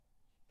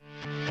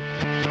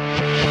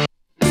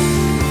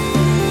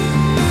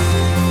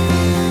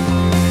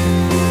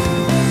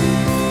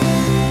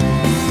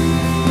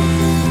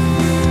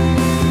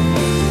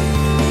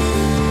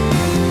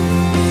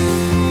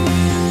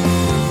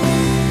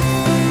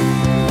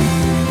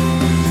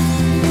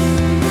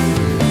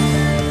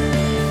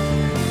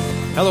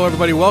Hello,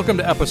 everybody. Welcome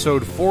to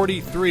episode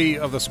 43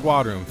 of the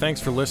Squad Room. Thanks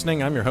for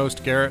listening. I'm your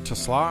host, Garrett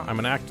Tesla. I'm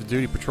an active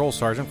duty patrol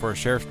sergeant for a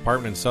sheriff's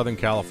department in Southern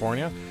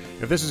California.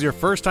 If this is your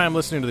first time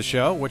listening to the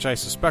show, which I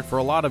suspect for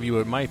a lot of you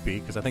it might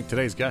be, because I think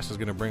today's guest is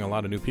going to bring a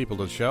lot of new people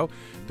to the show,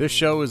 this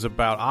show is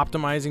about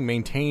optimizing,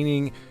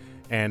 maintaining,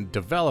 and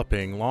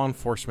developing law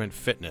enforcement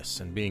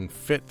fitness and being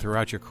fit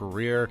throughout your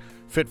career,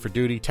 fit for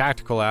duty,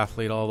 tactical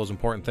athlete, all those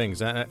important things.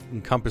 That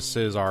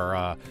encompasses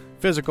our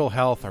physical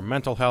health, our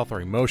mental health,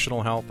 our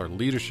emotional health, our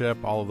leadership,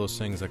 all of those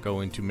things that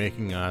go into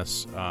making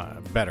us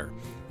better.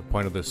 The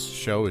point of this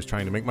show is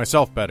trying to make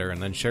myself better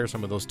and then share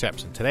some of those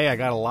tips. And today I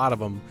got a lot of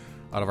them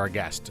out of our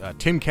guest,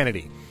 Tim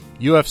Kennedy,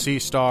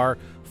 UFC star,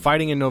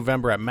 fighting in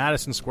November at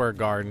Madison Square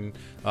Garden,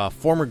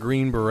 former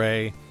Green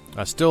Beret,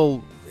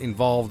 still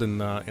involved in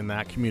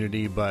that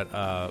community,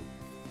 but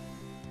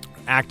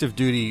active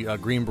duty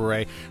Green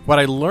Beret. What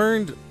I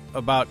learned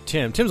about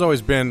Tim's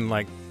always been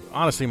like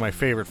honestly my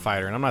favorite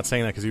fighter, and I'm not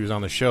saying that because he was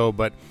on the show,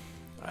 but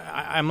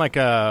I'm like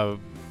a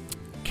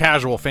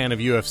casual fan of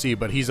UFC,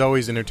 but he's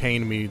always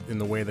entertained me in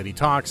the way that he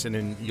talks,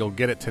 and you'll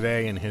get it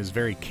today in his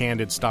very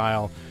candid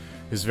style,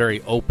 his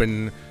very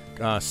open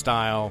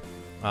style.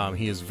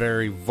 He is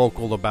very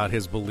vocal about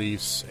his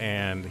beliefs,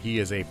 and he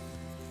is a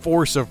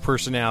force of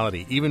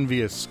personality, even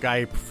via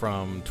Skype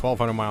from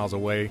 1,200 miles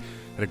away.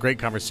 Had a great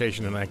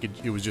conversation, and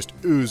it was just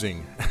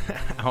oozing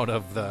out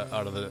of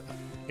the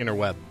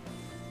interweb.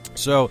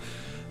 So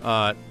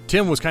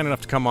Tim was kind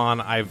enough to come on.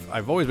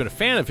 I've always been a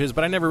fan of his,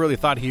 but I never really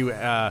thought he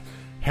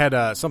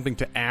had something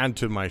to add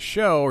to my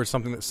show, or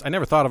something I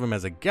never thought of him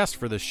as a guest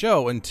for the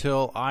show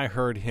until I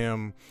heard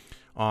him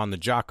on the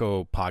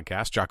Jocko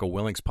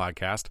Willink's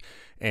podcast,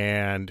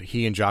 and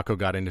he and Jocko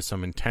got into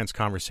some intense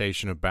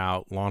conversation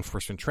about law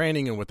enforcement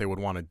training and what they would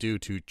want to do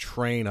to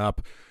train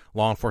up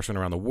law enforcement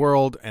around the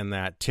world, and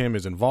that Tim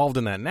is involved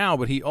in that now,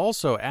 but he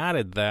also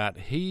added that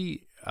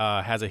he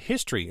has a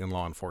history in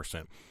law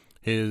enforcement.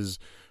 His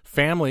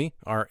family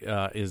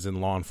is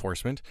in law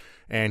enforcement,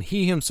 and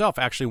he himself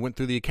actually went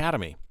through the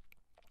academy,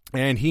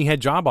 and he had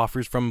job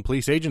offers from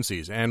police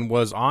agencies and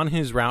was on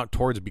his route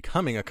towards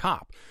becoming a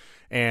cop.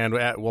 And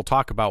we'll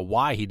talk about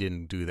why he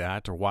didn't do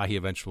that, or why he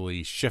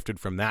eventually shifted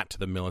from that to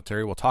the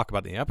military. We'll talk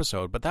about it in the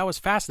episode, but that was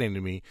fascinating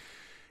to me,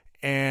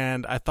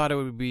 and I thought it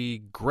would be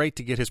great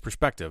to get his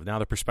perspective. Now,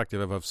 the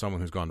perspective of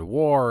someone who's gone to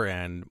war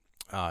and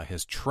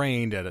has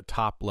trained at a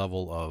top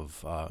level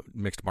of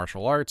mixed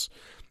martial arts,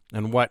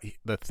 and what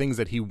the things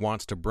that he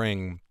wants to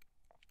bring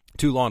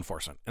to law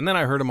enforcement. And then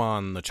I heard him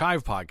on the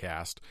Chive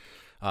podcast,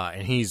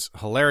 and he's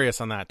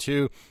hilarious on that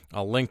too.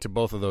 I'll link to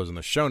both of those in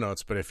the show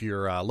notes. But if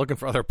you're looking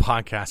for other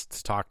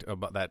podcasts talked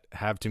about that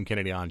have Tim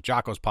Kennedy on,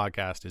 Jocko's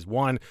podcast is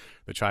one.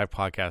 The Chive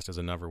podcast is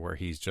another, where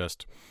he's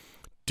just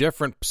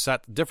different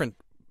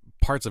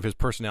parts of his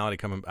personality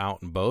coming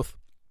out in both,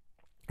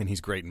 and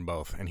he's great in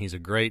both. And he's a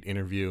great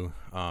interview.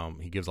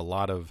 He gives a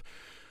lot of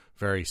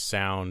very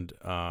sound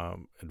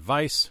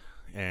advice,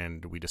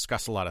 and we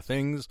discuss a lot of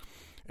things,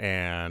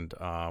 and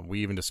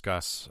we even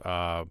discuss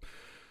a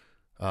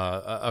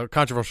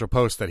controversial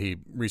post that he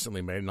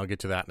recently made, and I'll get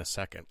to that in a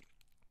second.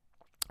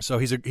 So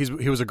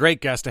he was a great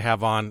guest to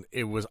have on.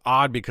 It was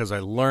odd because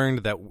I learned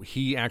that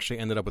he actually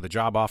ended up with a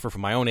job offer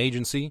from my own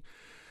agency,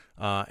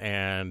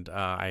 and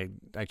I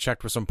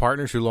checked with some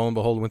partners who, lo and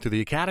behold, went through the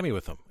academy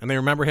with him, and they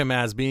remember him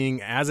as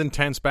being as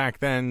intense back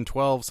then,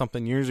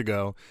 12-something years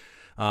ago,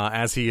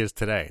 as he is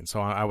today. And so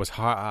I was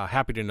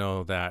happy to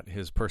know that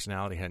his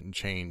personality hadn't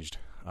changed.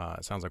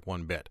 It sounds like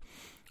one bit.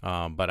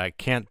 But I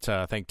can't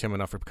thank Tim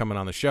enough for coming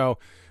on the show.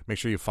 Make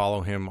sure you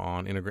follow him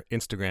on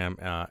Instagram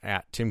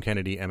at Tim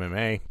Kennedy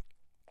MMA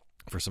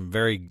for some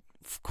very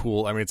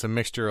cool. I mean, it's a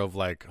mixture of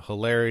like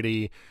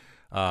hilarity,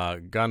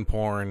 gun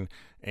porn,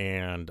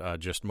 and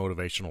just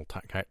motivational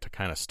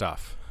kind of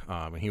stuff.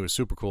 And he was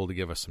super cool to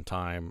give us some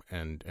time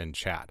and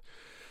chat.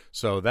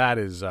 So that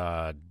is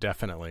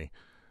definitely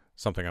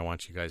something I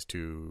want you guys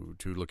to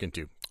look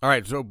into. All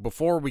right, so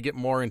before we get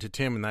more into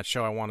Tim and that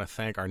show, I want to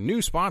thank our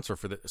new sponsor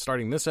for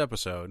starting this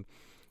episode.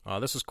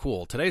 This is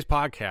cool. Today's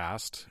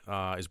podcast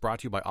is brought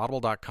to you by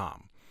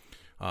Audible.com.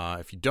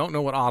 If you don't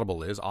know what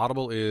Audible is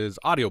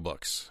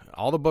audiobooks.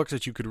 All the books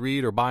that you could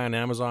read or buy on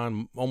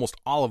Amazon, almost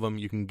all of them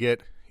you can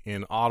get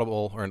in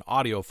Audible or in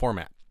audio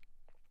format.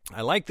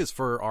 I like this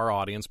for our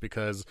audience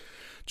because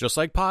just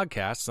like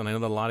podcasts, and I know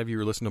that a lot of you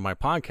are listening to my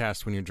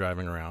podcast when you're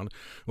driving around,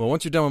 well,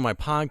 once you're done with my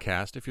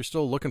podcast, if you're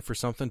still looking for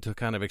something to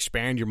kind of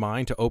expand your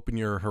mind, to open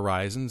your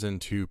horizons,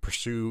 and to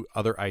pursue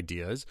other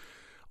ideas,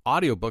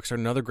 audiobooks are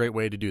another great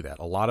way to do that.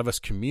 A lot of us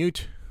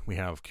commute. We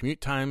have commute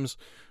times.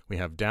 We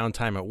have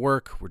downtime at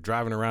work. We're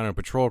driving around in a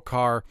patrol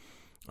car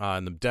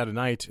in the dead of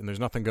night, and there's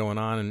nothing going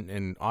on,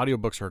 and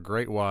audiobooks are a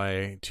great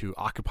way to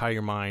occupy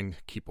your mind,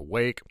 keep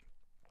awake,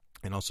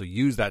 and also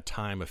use that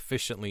time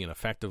efficiently and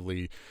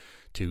effectively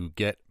to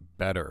get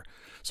better.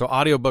 So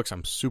audiobooks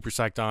I'm super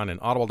psyched on, and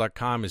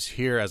Audible.com is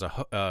here as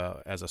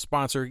a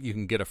sponsor. You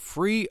can get a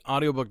free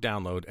audiobook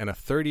download and a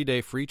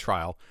 30-day free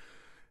trial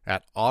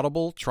at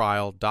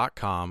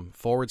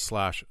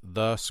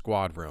audibletrial.com/the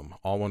squad room.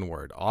 All one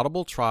word.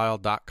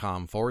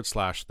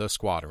 audibletrial.com/the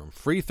squad room.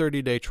 Free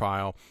 30-day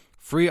trial,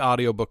 free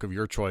audiobook of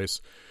your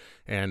choice,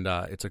 and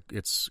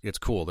it's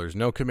cool. There's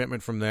no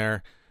commitment from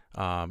there.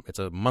 It's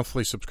a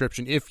monthly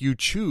subscription if you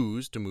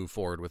choose to move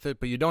forward with it,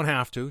 but you don't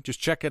have to. Just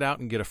check it out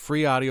and get a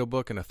free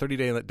audiobook and a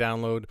 30-day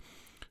download,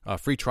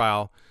 free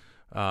trial.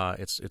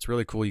 It's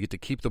really cool. You get to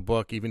keep the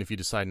book even if you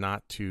decide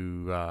not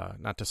to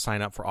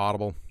sign up for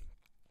Audible,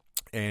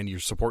 and you're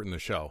supporting the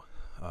show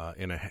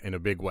in a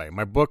big way.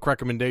 My book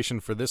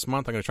recommendation for this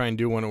month, I'm going to try and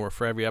do one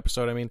for every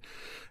episode.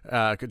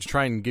 I could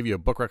try and give you a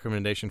book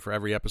recommendation for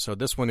every episode.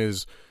 This one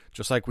is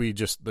just like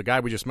the guy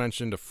we just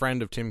mentioned, a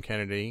friend of Tim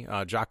Kennedy,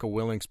 Jocko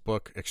Willink's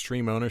book,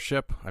 Extreme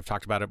Ownership. I've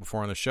talked about it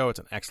before on the show. It's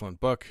an excellent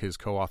book. His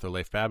co-author,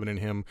 Leif Babin, and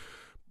him,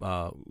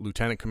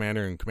 lieutenant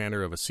commander and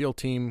commander of a SEAL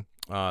team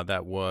and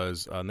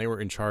they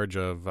were in charge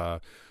of the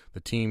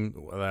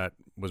team that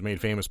was made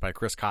famous by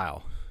Chris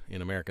Kyle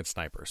in American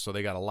Sniper. So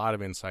they got a lot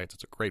of insights.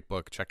 It's a great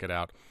book. Check it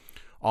out.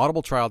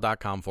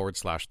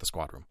 audibletrial.com/the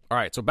squad room. All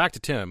right, so back to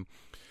Tim.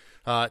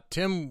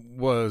 Tim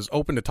was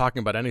open to talking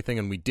about anything,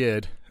 and we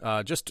did.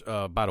 Just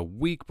about a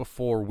week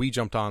before we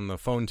jumped on the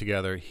phone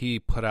together, he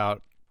put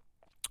out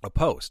a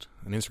post,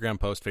 an Instagram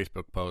post,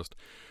 Facebook post,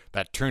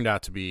 that turned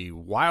out to be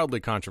wildly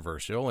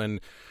controversial.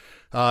 And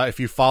if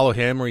you follow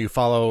him or you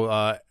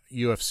follow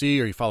UFC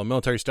or you follow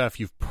military stuff,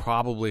 you've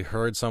probably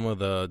heard some of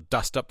the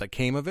dust up that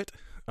came of it.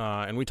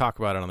 And we talk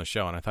about it on the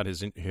show, and I thought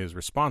his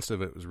response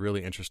to it was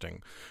really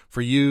interesting.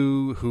 For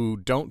you who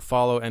don't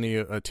follow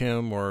any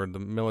Tim or the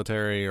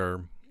military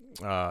or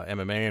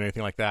MMA or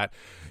anything like that,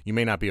 you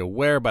may not be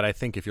aware, but I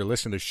think if you're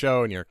listening to the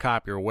show and you're a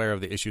cop, you're aware of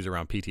the issues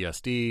around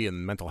PTSD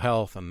and mental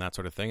health and that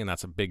sort of thing, and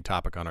that's a big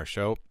topic on our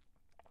show.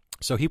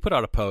 So he put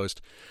out a post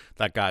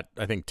that got,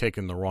 I think,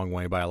 taken the wrong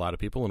way by a lot of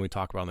people, and we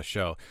talk about it on the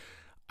show.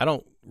 I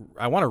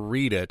want to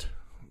read it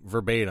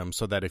verbatim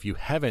so that if you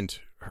haven't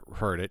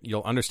heard it,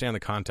 you'll understand the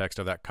context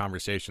of that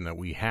conversation that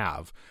we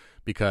have,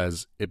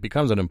 because it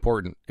becomes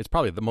it's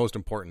probably the most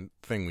important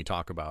thing we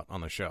talk about on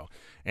the show.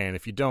 And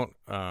if you don't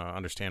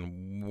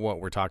understand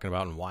what we're talking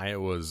about and why it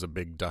was a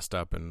big dust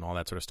up and all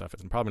that sort of stuff,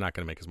 it's probably not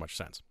going to make as much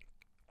sense.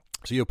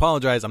 So you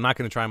apologize. I'm not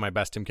going to try my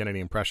best Tim Kennedy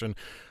impression.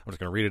 I'm just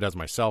going to read it as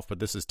myself, but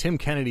this is Tim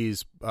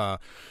Kennedy's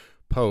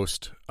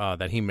post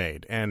that he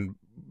made. And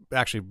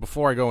actually,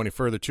 before I go any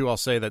further, too, I'll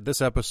say that this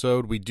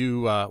episode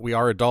we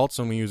are adults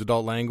and we use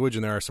adult language,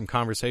 and there are some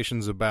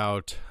conversations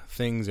about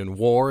things in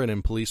war and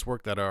in police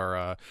work that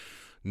are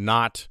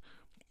not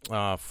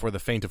for the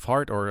faint of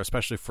heart, or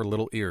especially for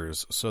little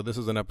ears. So this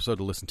is an episode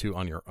to listen to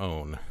on your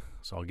own.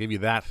 So I'll give you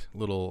that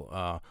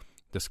little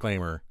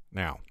disclaimer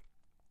now.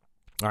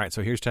 All right,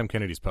 so here's Tim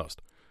Kennedy's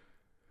post.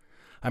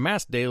 I'm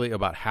asked daily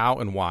about how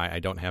and why I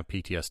don't have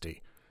PTSD.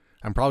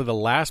 I'm probably the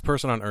last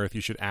person on earth you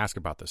should ask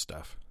about this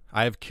stuff.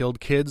 I have killed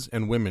kids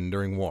and women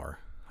during war.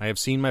 I have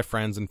seen my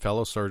friends and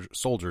fellow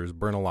soldiers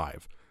burn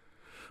alive.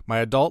 My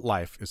adult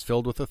life is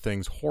filled with the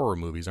things horror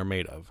movies are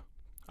made of.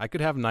 I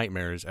could have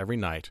nightmares every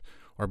night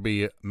or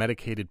be a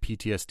medicated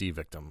PTSD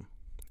victim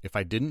if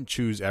I didn't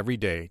choose every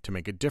day to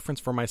make a difference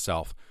for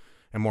myself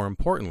and, more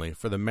importantly,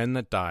 for the men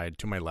that died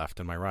to my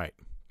left and my right.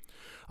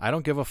 I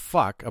don't give a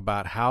fuck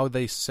about how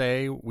they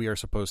say we are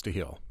supposed to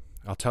heal.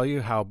 I'll tell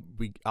you how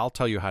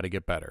to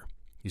get better.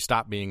 You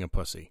stop being a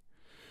pussy.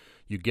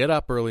 You get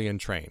up early and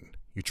train.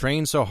 You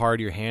train so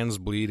hard your hands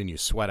bleed and you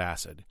sweat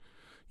acid.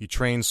 You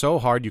train so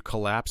hard you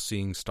collapse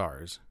seeing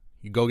stars.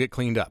 You go get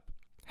cleaned up.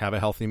 Have a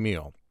healthy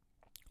meal.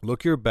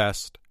 Look your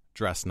best.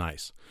 Dress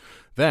nice.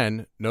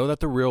 Then know that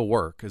the real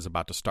work is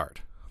about to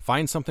start.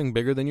 Find something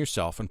bigger than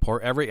yourself and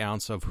pour every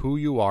ounce of who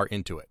you are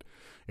into it.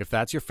 If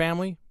that's your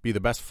family, be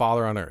the best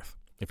father on earth.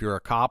 If you're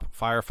a cop,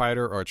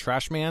 firefighter, or a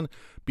trash man,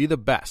 be the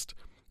best.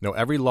 Know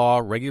every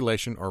law,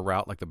 regulation, or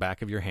route like the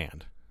back of your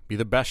hand. Be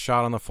the best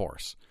shot on the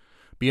force.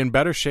 Be in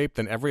better shape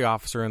than every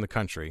officer in the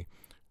country,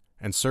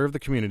 and serve the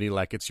community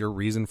like it's your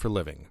reason for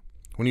living.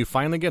 When you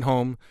finally get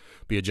home,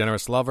 be a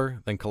generous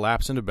lover, then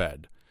collapse into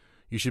bed.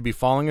 You should be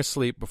falling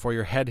asleep before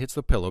your head hits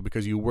the pillow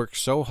because you worked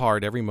so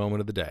hard every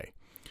moment of the day.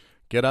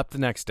 Get up the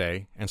next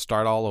day and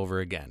start all over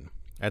again.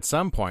 At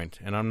some point,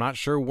 and I'm not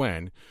sure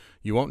when,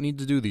 you won't need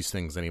to do these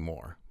things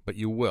anymore, but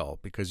you will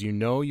because you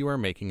know you are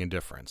making a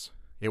difference.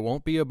 It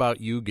won't be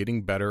about you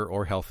getting better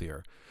or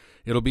healthier.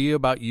 It'll be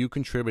about you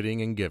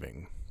contributing and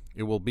giving.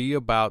 It will be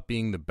about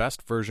being the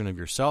best version of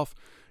yourself,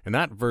 and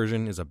that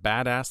version is a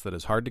badass that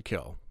is hard to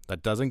kill,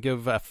 that doesn't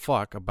give a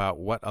fuck about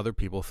what other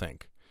people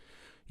think.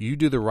 You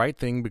do the right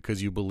thing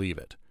because you believe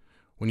it.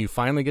 When you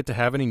finally get to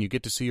heaven and you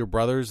get to see your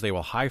brothers, they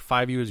will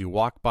high-five you as you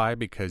walk by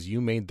because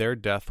you made their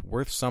death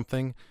worth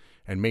something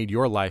and made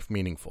your life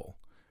meaningful.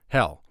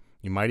 Hell,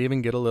 you might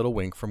even get a little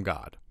wink from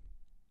God.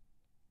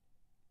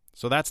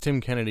 So that's Tim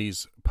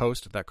Kennedy's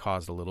post that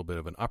caused a little bit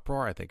of an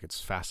uproar. I think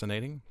it's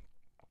fascinating.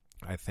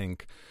 I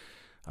think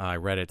I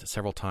read it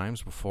several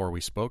times before we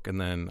spoke, and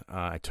then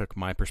I took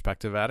my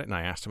perspective at it, and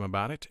I asked him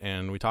about it,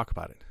 and we talk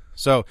about it.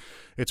 So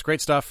it's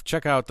great stuff.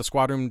 Check out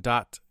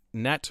thesquadroom.net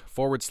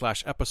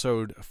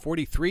 /episode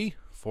 43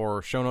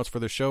 for show notes for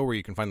the show, where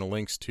you can find the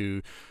links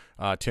to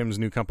Tim's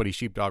new company,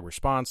 Sheepdog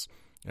Response,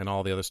 and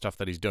all the other stuff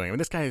that he's doing. I mean,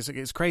 this guy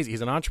is crazy.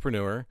 He's an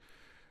entrepreneur,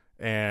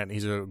 and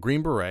he's a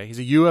Green Beret. He's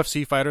a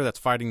UFC fighter that's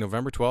fighting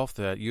November 12th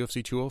at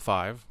UFC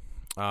 205.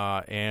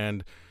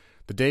 And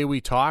the day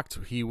we talked,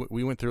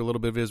 we went through a little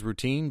bit of his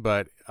routine,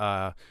 but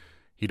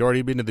he'd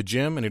already been to the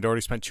gym, and he'd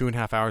already spent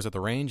 2.5 hours at the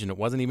range, and it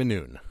wasn't even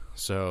noon.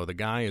 So the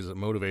guy is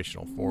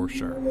motivational for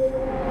sure.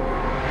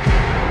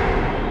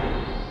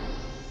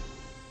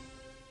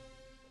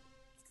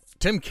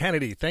 Tim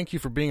Kennedy, thank you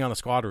for being on the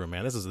Squad Room,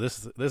 man. This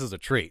is a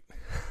treat.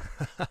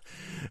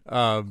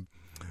 I've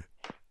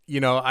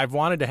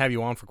wanted to have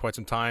you on for quite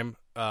some time.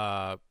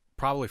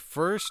 Probably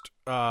first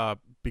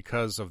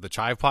because of the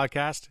Chive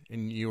podcast,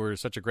 and you were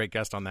such a great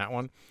guest on that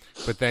one.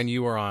 But then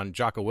you were on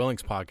Jocko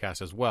Willink's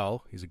podcast as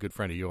well. He's a good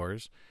friend of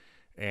yours,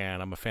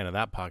 and I'm a fan of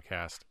that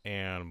podcast.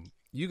 And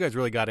you guys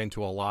really got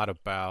into a lot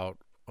about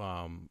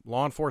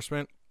law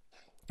enforcement. You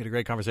had a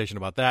great conversation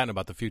about that and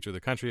about the future of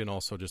the country, and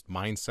also just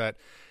mindset.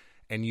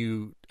 And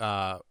you,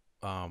 I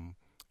don't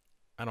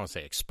want to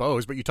say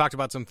exposed, but you talked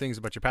about some things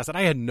about your past that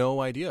I had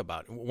no idea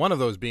about. One of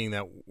those being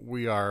that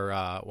we are,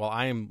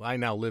 I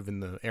now live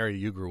in the area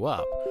you grew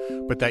up,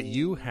 but that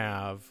you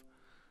have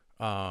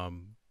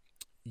some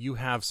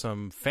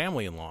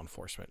family in law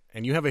enforcement,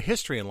 and you have a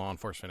history in law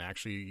enforcement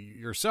actually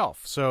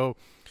yourself. So,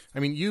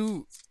 I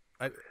mean,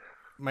 I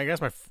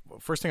guess my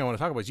first thing I want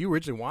to talk about is you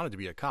originally wanted to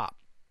be a cop.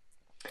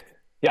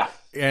 Yeah.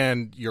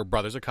 And your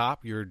brother's a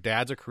cop. Your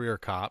dad's a career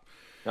cop.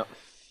 Yep.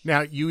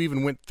 Now, you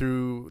even went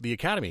through the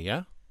academy,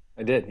 yeah?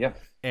 I did, yeah.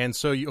 And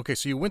so, you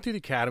went through the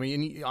academy,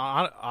 and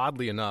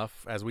oddly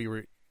enough, as we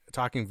were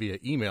talking via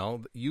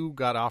email, you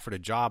got offered a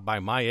job by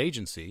my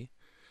agency,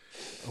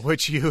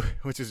 which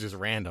is just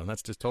random.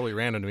 That's just totally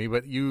random to me.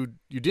 But you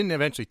didn't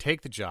eventually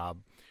take the job.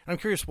 I'm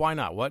curious, why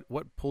not?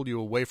 What pulled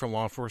you away from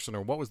law enforcement,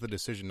 or what was the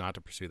decision not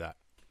to pursue that?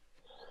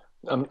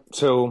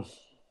 So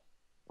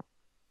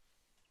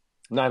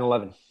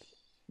 9/11.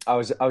 I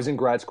was in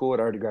grad school. I'd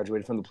already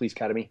graduated from the police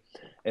academy,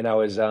 and I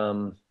was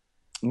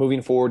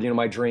moving forward.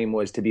 My dream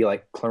was to be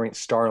like Clarence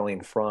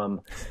Starling from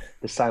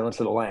The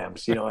Silence of the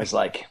Lambs. I was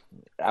like,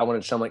 I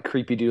wanted some like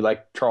creepy dude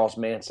like Charles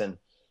Manson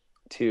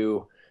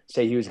to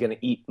say he was going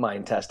to eat my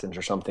intestines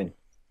or something.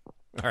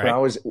 All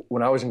right.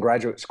 When I was in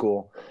graduate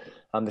school,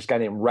 this guy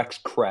named Rex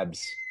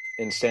Krebs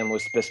in San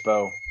Luis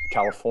Obispo,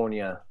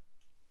 California,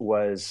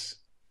 was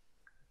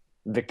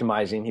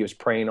victimizing. He was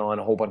preying on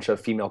a whole bunch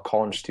of female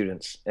college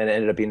students, and it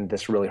ended up being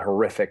this really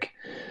horrific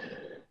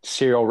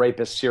serial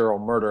rapist, serial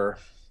murderer.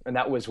 And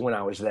that was when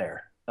I was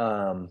there,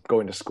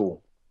 going to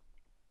school.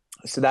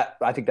 So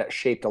I think that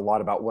shaped a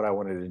lot about what I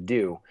wanted to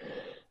do.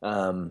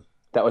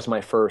 That was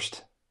my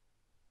first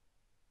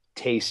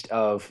taste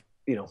of,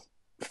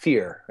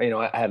 fear.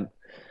 I had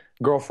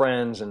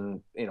girlfriends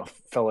and,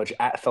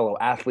 fellow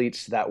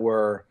athletes that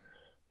were,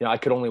 I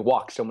could only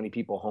walk so many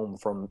people home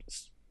from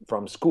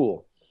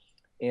school.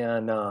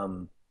 And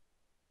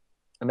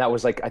that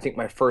was like, I think,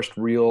 my first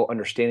real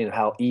understanding of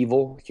how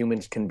evil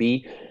humans can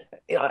be.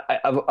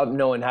 I've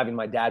known, having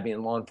my dad be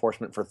in law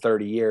enforcement for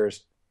 30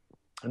 years,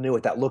 I knew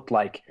what that looked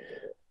like.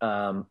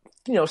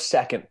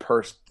 Second,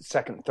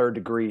 third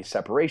degree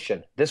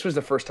separation. This was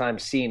the first time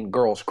seeing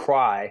girls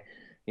cry,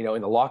 in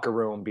the locker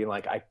room, being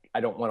like,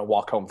 I don't want to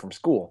walk home from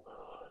school.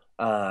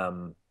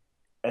 And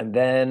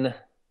then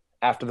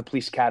after the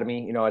police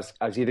academy, I was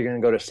either going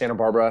to go to Santa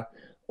Barbara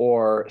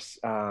or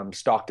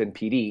Stockton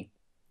PD.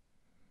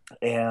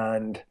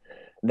 And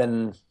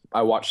then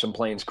I watched some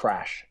planes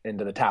crash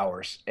into the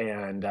towers.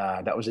 And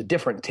that was a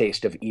different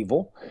taste of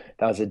evil.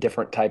 That was a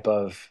different type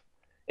of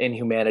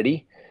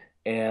inhumanity.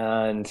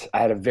 And I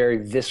had a very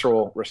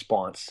visceral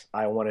response.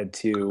 I wanted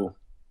to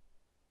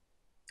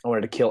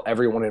kill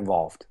everyone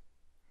involved.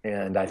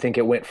 And I think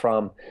it went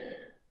from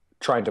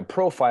trying to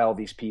profile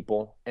these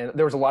people. And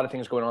there was a lot of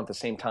things going on at the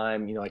same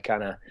time, like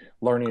kind of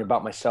learning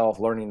about myself,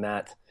 learning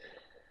that,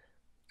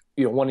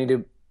 wanting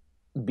to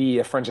be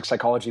a forensic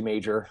psychology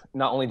major.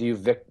 Not only do you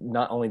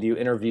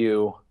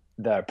interview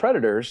the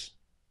predators,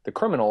 the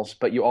criminals,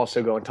 but you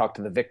also go and talk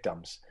to the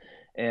victims.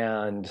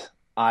 And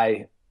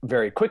I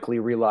very quickly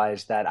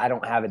realized that I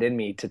don't have it in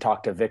me to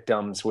talk to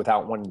victims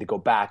without wanting to go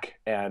back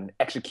and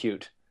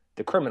execute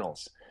the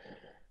criminals.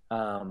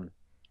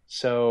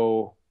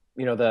 So,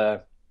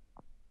 the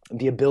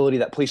ability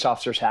that police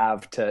officers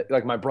have to,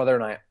 like, my brother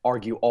and I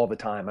argue all the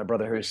time. My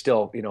brother, who is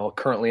still,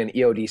 currently an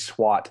EOD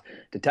SWAT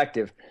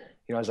detective,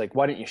 I was like,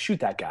 why didn't you shoot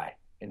that guy?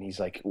 And he's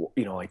like, I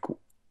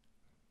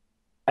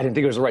didn't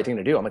think it was the right thing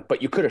to do. I'm like,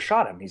 but you could have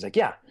shot him. He's like,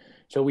 yeah.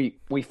 So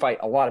we fight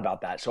a lot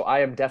about that. So I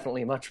am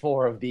definitely much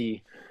more of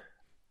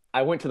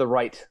I went to the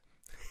right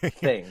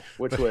thing,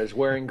 which was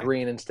wearing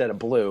green instead of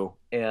blue.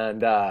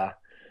 And I'd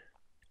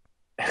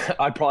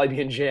probably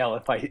be in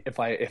jail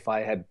if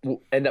I had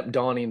end up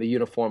donning the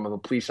uniform of a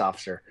police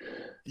officer.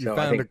 You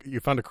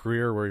found a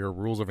career where your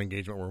rules of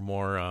engagement were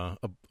more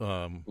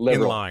in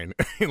line,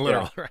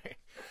 literal, yeah. Right?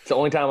 It's the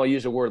only time I'll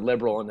use the word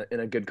liberal in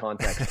a good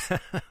context.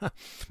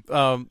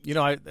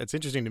 It's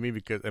interesting to me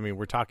because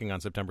we're talking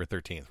on September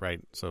 13th, right?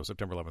 So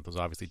September 11th was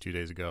obviously 2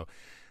 days ago.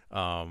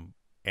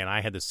 And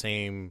I had the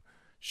same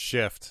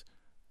shift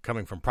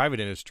coming from private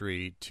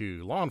industry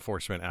to law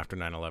enforcement after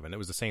 9/11. It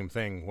was the same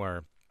thing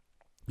where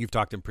you've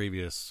talked in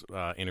previous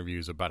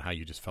interviews about how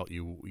you just felt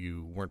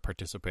you weren't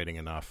participating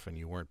enough and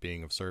you weren't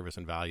being of service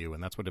and value,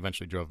 and that's what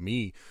eventually drove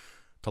me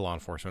to law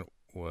enforcement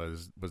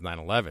was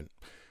 9/11.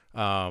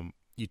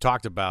 You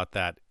talked about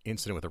that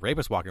incident with a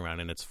rapist walking around,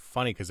 and it's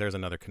funny because there's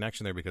another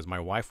connection there because my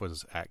wife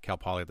was at Cal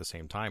Poly at the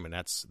same time, and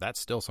that's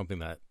still something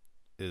that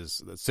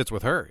sits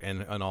with her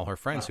and all her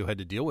friends who had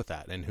to deal with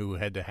that and who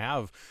had to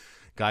have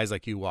guys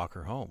like you walk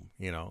her home,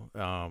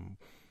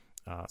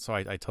 so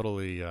I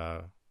totally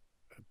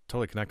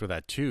connect with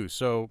that too.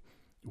 So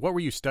what were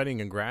you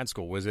studying in grad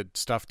school? Was it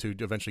stuff to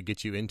eventually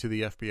get you into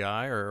the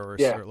FBI or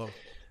yeah.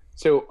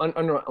 So my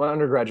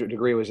undergraduate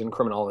degree was in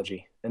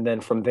criminology. And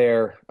then from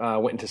there,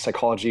 went into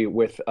psychology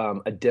with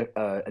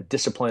a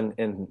discipline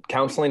in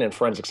counseling and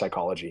forensic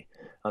psychology.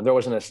 There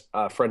wasn't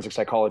a forensic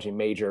psychology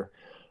major.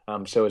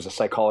 So it was a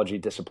psychology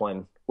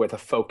discipline with a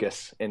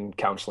focus in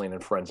counseling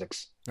and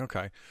forensics.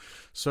 Okay.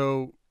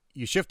 So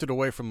you shifted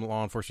away from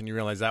law enforcement. You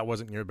realized that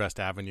wasn't your best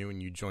avenue,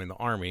 and you joined the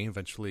Army,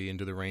 eventually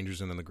into the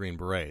Rangers and then the Green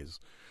Berets.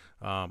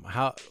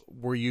 How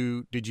were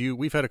you?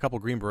 We've had a couple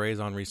Green Berets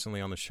on recently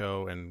on the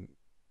show, and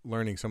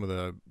learning some of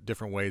the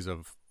different ways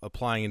of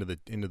applying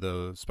into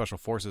the special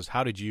forces.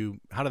 How did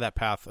that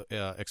path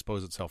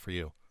expose itself for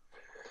you?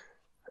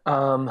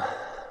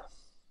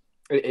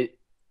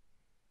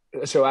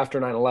 So after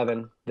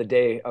 9/11, the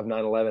day of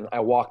 9/11,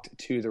 I walked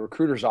to the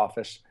recruiter's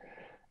office,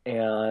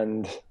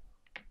 and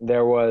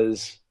there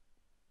was,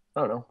 I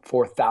don't know,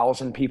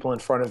 4,000 people in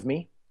front of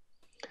me.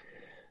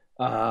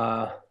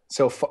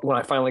 So when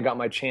I finally got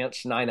my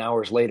chance 9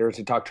 hours later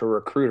to talk to a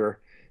recruiter,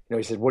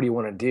 he said, "What do you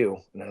want to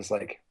do?" And I was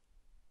like,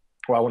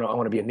 "Well, I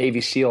want to be a Navy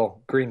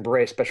SEAL, Green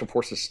Beret, Special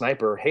Forces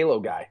sniper, Halo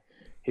guy."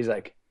 He's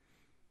like,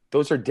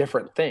 "Those are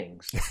different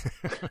things."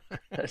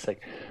 I was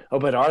like, "Oh,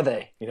 but are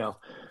they?"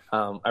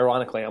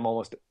 Ironically, I'm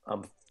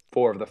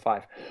 4 of the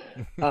 5.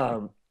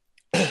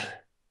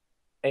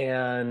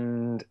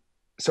 And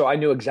so I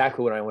knew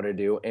exactly what I wanted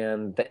to do.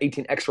 And the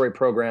 18 X-ray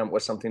program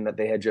was something that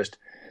they had just,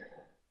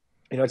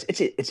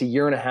 it's a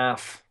year and a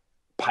half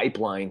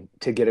pipeline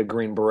to get a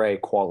Green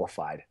Beret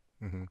qualified.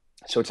 Mm-hmm.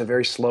 So it's a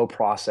very slow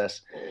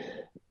process.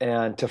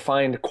 And to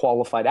find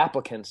qualified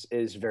applicants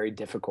is very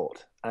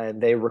difficult.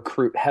 And they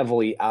recruit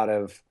heavily out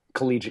of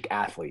collegiate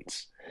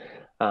athletes.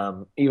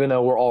 Even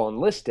though we're all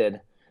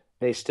enlisted,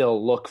 they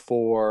still look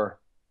for,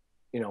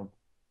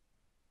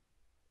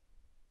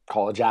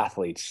 college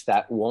athletes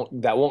that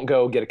won't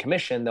go get a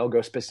commission. They'll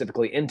go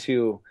specifically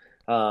into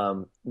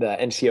the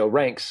NCO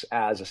ranks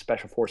as a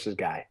special forces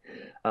guy.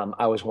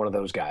 I was one of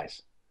those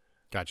guys.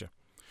 Gotcha.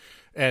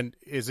 And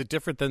is it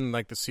different than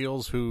like the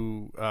SEALs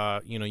who,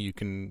 you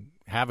can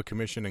have a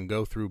commission and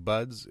go through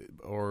buds?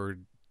 Or,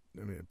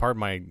 pardon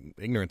my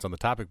ignorance on the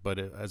topic, but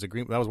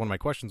that was one of my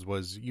questions.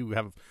 Was you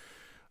have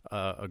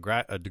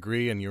a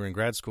degree and you're in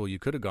grad school, you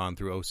could have gone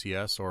through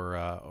OCS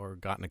or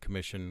gotten a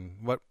commission.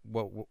 What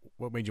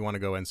made you want to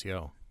go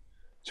NCO?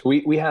 So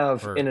we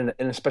have in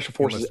a special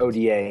forces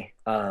ODA,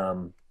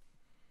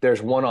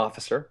 there's one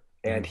officer,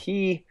 and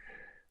he,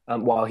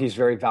 while he's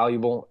very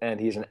valuable and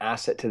he's an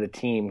asset to the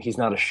team, he's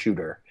not a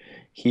shooter.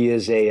 He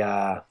is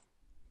a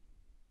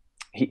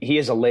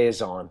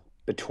liaison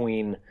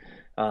between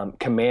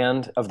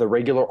command of the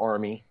regular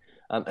Army,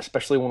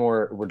 especially when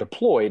we're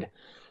deployed.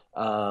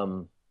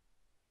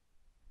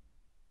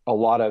 A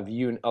lot of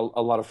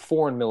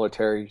foreign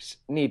militaries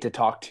need to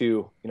talk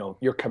to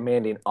your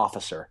commanding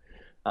officer.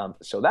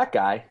 So that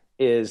guy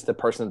is the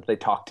person that they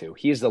talk to.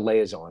 He is the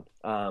liaison.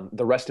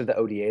 The rest of the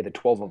ODA, the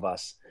 12 of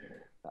us,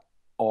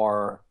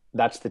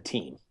 that's the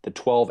team. The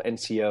 12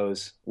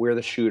 NCOs, we're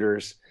the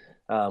shooters,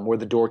 we're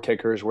the door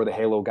kickers, we're the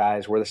Halo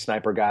guys, we're the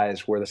sniper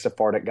guys, we're the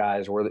Sephardic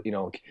guys,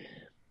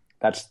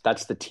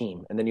 that's the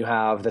team. And then you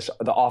have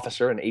the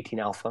officer, an 18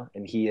 Alpha,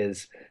 and he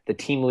is the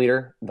team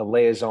leader, the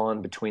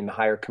liaison between the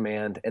higher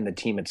command and the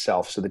team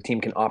itself. So the team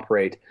can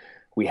operate.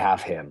 We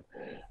have him.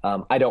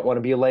 I don't want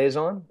to be a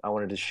liaison. I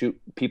wanted to shoot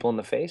people in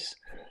the face.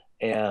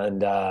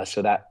 And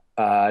so that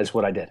is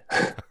what I did.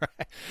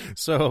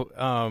 So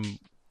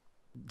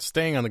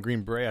staying on the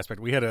Green Beret aspect,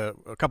 we had a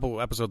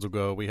couple episodes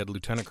ago, we had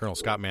Lieutenant Colonel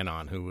Scott Mann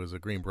on, who was a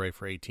Green Beret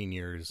for 18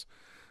 years,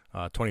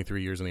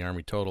 23 years in the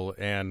Army total.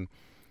 And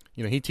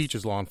he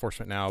teaches law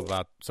enforcement now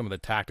about some of the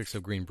tactics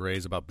of Green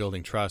Berets, about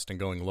building trust and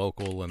going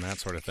local and that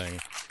sort of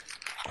thing.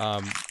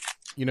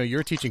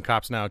 You're teaching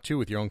cops now, too,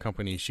 with your own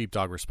company,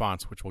 Sheepdog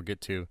Response, which we'll get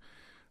to.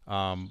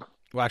 Well,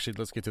 actually,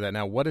 let's get to that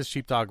now. What does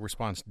Sheepdog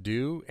Response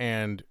do?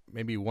 And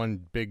maybe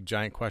one big,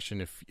 giant question,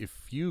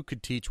 if you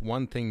could teach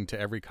one thing to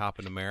every cop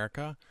in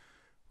America,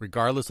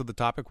 regardless of the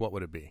topic, what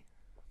would it be?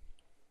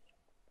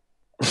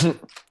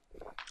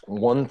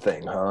 One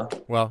thing, huh?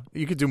 Well,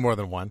 you could do more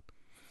than one.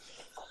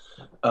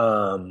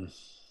 Well,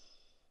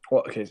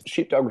 okay.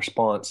 Sheepdog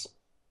Response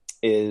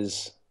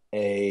is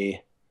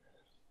I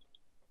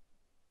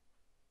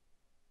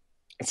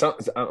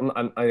don't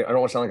want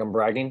to sound like I'm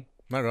bragging.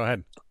 No, go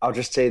ahead. I'll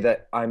just say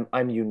that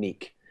I'm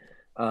unique.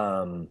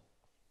 You're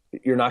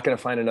not going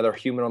to find another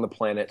human on the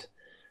planet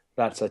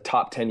that's a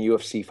top 10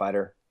 UFC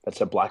fighter,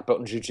 that's a black belt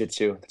in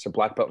jiu-jitsu, that's a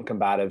black belt in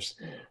combatives,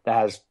 that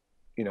has,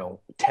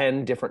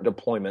 10 different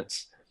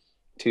deployments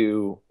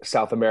to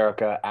South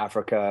America,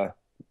 Africa,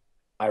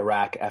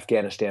 Iraq,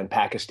 Afghanistan,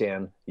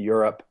 Pakistan,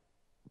 Europe.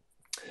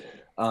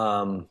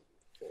 That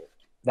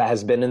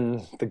has been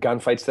in the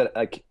gunfights that,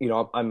 like,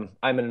 I'm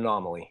an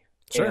anomaly.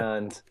 Sure.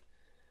 And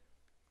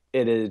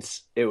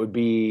it would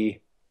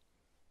be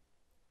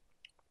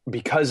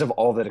because of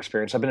all that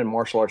experience. I've been in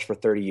martial arts for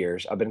 30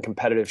 years. I've been a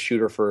competitive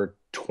shooter for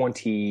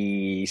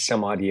 20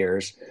 some odd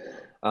years.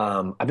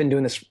 I've been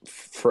doing this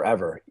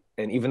forever.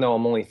 And even though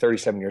I'm only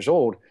 37 years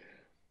old,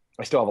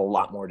 I still have a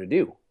lot more to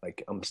do.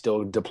 Like, I'm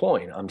still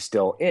deploying. I'm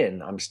still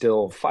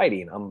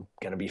fighting. I'm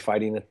going to be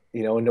fighting,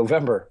 in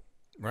November.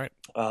 Right.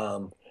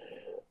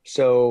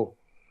 So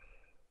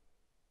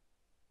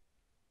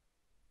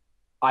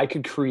I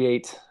could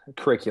create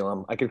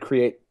curriculum. I could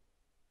create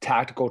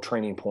tactical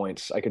training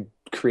points. I could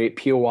create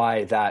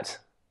POI that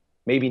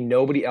maybe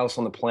nobody else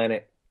on the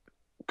planet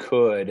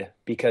could,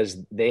 because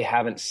they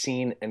haven't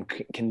seen and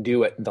can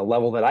do it the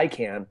level that I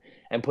can,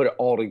 and put it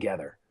all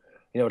together.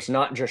 It's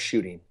not just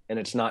shooting and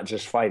it's not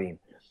just fighting.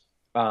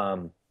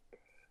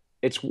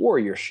 It's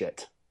warrior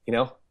shit,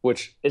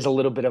 which is a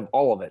little bit of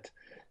all of it.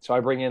 So I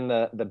bring in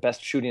the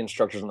best shooting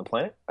instructors on the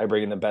planet. I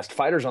bring in the best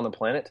fighters on the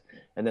planet.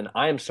 And then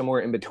I am somewhere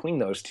in between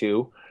those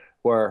two,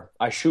 where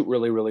I shoot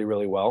really, really,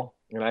 really well,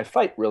 and I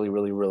fight really,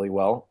 really, really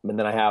well. And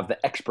then I have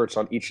the experts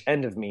on each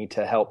end of me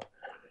to help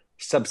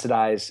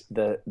subsidize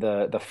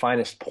the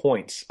finest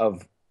points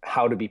of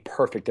how to be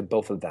perfect at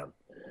both of them.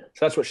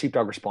 So that's what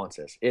Sheepdog Response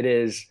is. It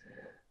is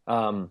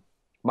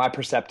my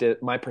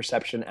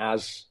perception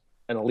as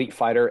an elite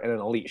fighter and an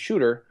elite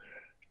shooter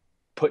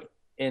put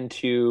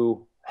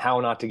into how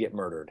not to get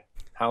murdered,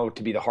 how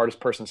to be the hardest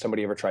person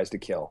somebody ever tries to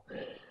kill.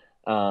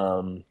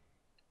 And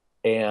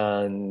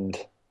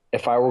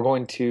if I were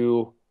going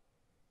to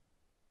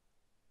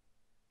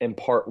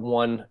impart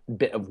one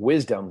bit of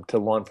wisdom to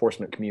the law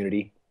enforcement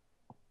community,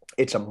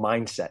 it's a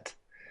mindset.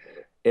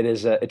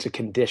 It's a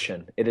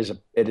condition. It is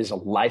a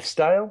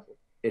lifestyle.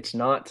 It's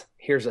not,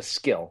 here's a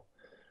skill.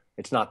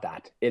 It's not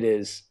that. It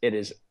is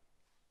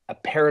a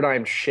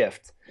paradigm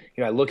shift.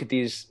 I look at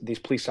these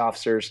police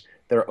officers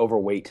that are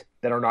overweight,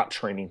 that are not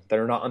training, that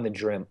are not on the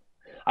gym.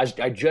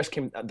 I just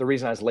came. The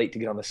reason I was late to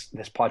get on this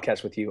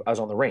podcast with you, I was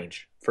on the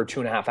range for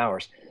 2.5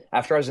 hours.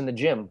 After I was in the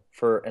gym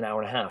for an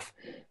hour and a half.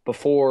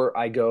 Before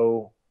I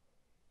go,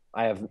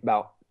 I have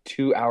about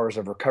 2 hours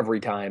of recovery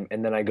time,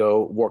 and then I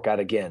go work out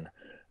again.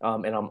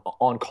 And I'm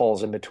on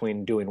calls in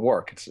between doing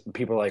work.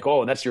 People are like,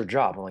 "Oh, that's your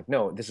job." I'm like,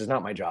 "No, this is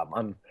not my job.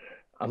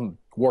 I'm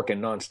working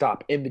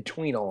nonstop in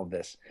between all of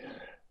this."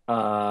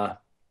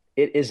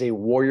 It is a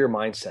warrior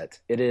mindset.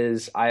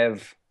 I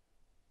have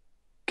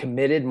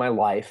committed my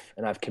life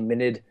and I've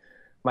committed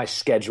my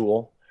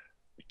schedule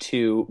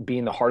to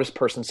being the hardest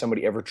person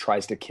somebody ever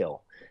tries to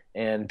kill.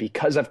 And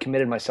because I've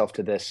committed myself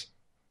to this,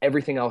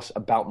 everything else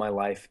about my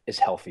life is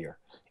healthier.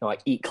 I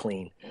eat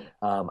clean.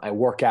 I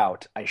work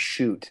out. I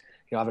shoot.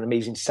 I have an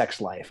amazing sex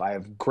life. I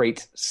have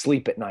great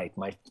sleep at night.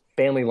 My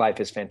family life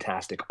is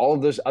fantastic. All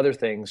of those other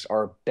things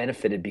are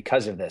benefited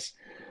because of this.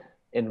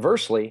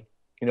 Inversely,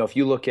 if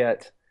you look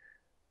at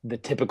the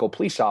typical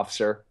police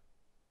officer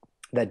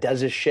that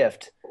does his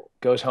shift,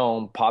 goes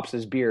home, pops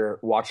his beer,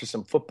 watches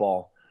some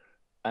football,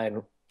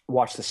 and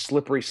watch the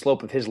slippery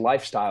slope of his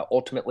lifestyle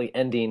ultimately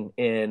ending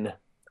in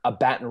a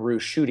Baton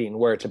Rouge shooting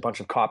where it's a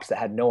bunch of cops that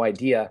had no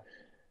idea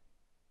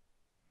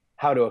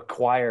how to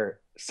acquire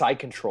side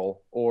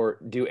control or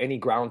do any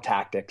ground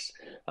tactics,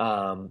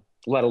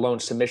 let alone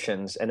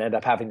submissions, and end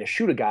up having to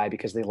shoot a guy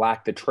because they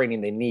lack the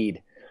training they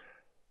need.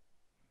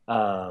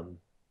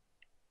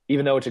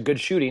 Even though it's a good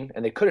shooting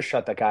and they could have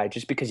shot that guy,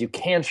 just because you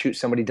can shoot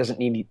somebody doesn't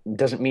mean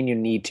you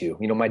need to.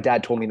 My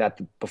dad told me that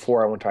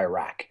before I went to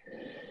Iraq,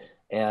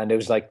 and it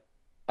was like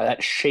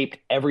that shaped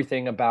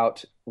everything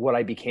about what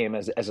I became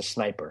as a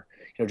sniper.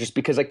 Just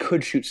because I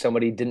could shoot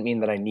somebody didn't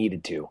mean that I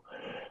needed to.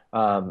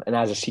 And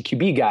as a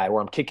CQB guy,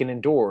 where I'm kicking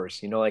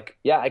indoors,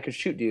 I could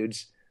shoot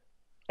dudes.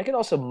 I could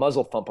also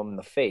muzzle thump them in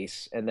the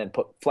face and then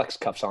put flex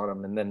cuffs on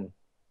them and then,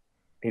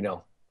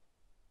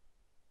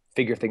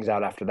 figure things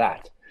out after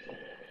that.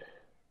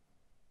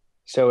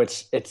 So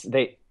it's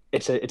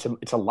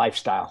a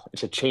lifestyle.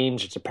 It's a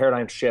change. It's a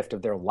paradigm shift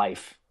of their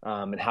life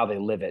and how they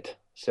live it,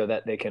 so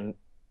that they can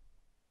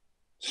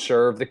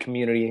serve the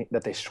community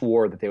that they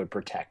swore that they would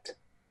protect.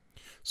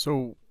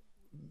 So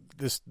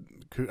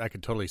I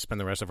could totally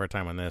spend the rest of our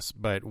time on this,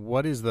 but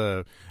what is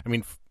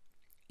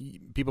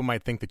people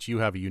might think that you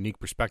have a unique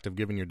perspective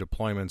given your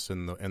deployments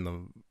and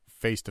the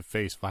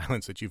face-to-face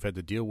violence that you've had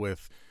to deal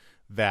with,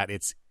 that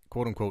it's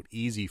quote unquote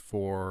easy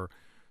for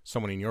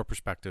someone in your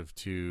perspective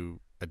to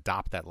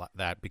adopt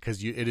that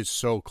because it is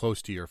so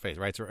close to your face,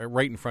 right? It's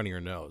right in front of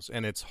your nose.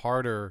 And it's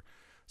harder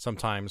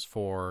sometimes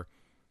for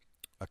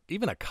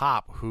even a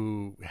cop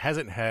who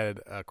hasn't had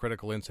a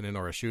critical incident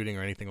or a shooting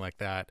or anything like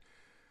that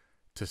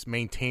to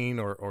maintain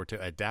or to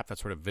adapt that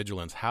sort of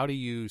vigilance. How do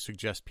you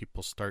suggest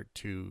people start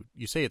to,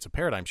 you say it's a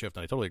paradigm shift,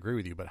 and I totally agree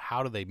with you, but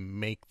how do they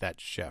make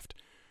that shift?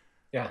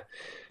 Yeah.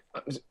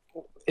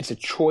 it's a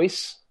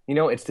choice.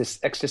 It's this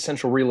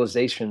existential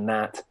realization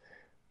that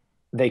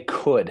they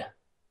could.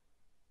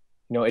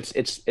 It's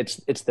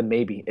the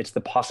maybe, it's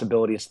the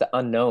possibility, it's the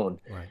unknown.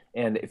 Right.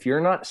 And if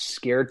you're not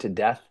scared to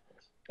death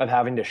of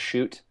having to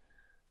shoot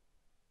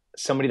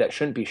somebody that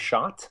shouldn't be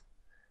shot,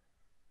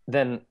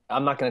 then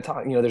I'm not going to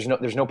talk.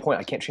 There's no point.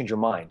 I can't change your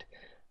mind.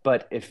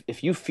 But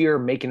if you fear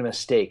making a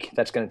mistake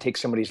that's going to take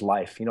somebody's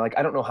life, like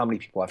I don't know how many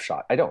people I've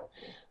shot. I don't.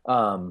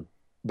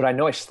 But I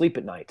know I sleep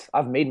at night.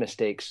 I've made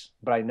mistakes,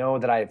 but I know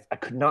that I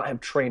could not have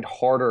trained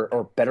harder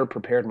or better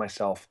prepared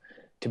myself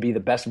to be the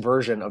best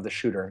version of the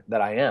shooter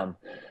that I am.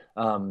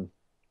 In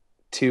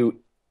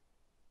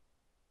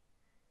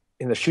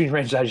the shooting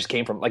range that I just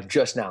came from, like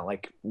just now,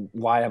 like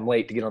why I'm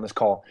late to get on this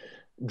call,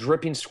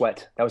 dripping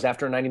sweat. That was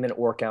after a 90-minute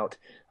workout.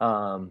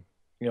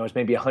 It's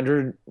maybe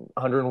 100,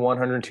 101,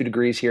 102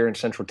 degrees here in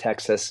Central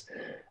Texas.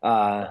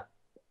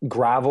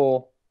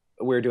 Gravel.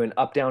 We're doing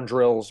up down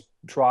drills,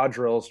 draw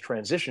drills,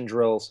 transition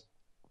drills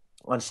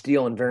on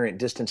steel and variant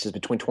distances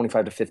between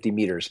 25 to 50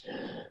 meters.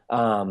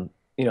 A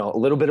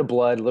little bit of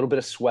blood, a little bit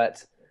of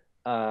sweat,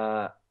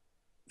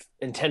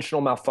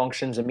 intentional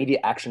malfunctions,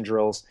 immediate action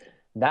drills.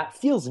 That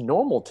feels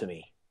normal to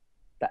me.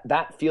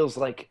 That feels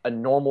like a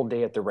normal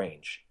day at the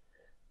range.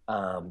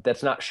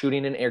 That's not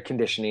shooting in air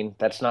conditioning.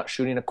 That's not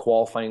shooting a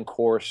qualifying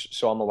course,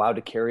 so I'm allowed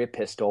to carry a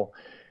pistol.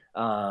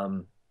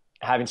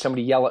 Having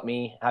somebody yell at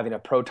me, having a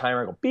pro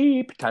timer go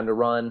beep, time to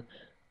run,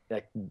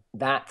 like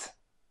that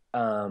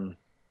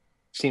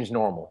seems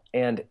normal.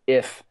 And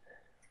if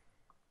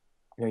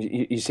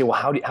you say, well,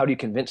 how do you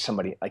convince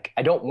somebody? Like,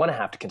 I don't want to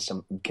have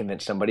to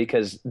convince somebody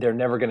because they're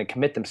never going to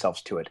commit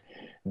themselves to it.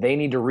 They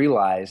need to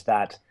realize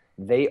that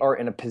they are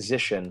in a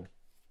position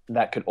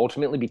that could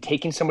ultimately be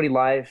taking somebody's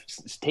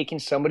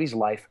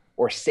life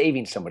or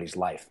saving somebody's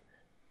life.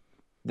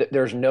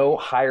 There's no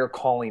higher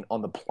calling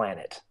on the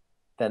planet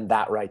than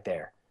that right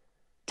there.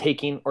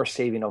 Taking or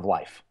saving of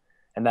life.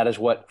 And that is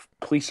what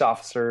police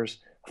officers,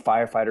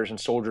 firefighters, and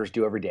soldiers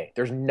do every day.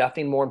 There's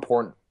nothing more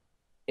important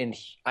in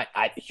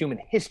human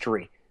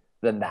history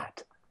than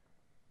that.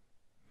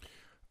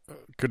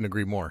 Couldn't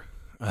agree more.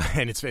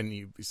 And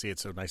you see it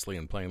so nicely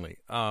and plainly.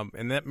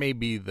 And that may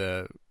be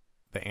the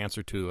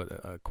answer to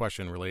a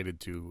question related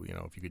to,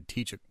 if you could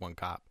teach one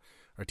cop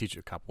or teach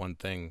a cop one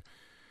thing.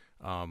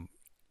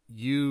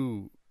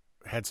 You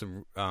had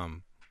some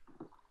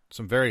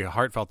very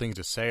heartfelt things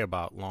to say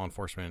about law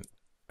enforcement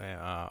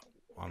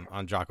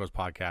on Jocko's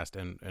podcast,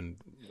 and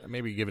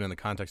maybe given in the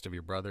context of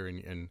your brother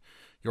and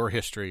your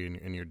history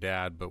and your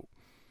dad. But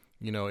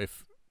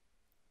if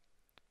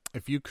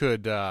you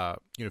could,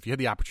 if you had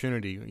the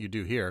opportunity, you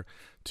do here,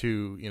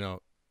 to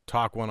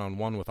talk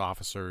one-on-one with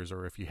officers,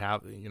 or if you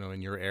have,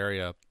 in your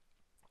area,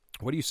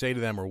 what do you say to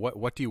them, or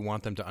what do you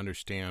want them to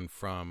understand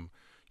from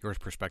your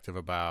perspective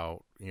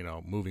about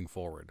moving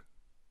forward?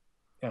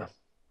 Yeah.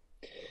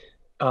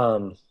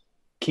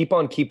 Keep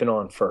on keeping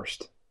on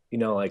first.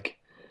 Like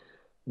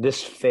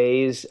this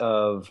phase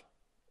of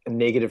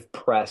negative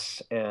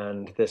press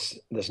and this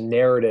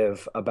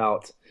narrative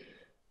about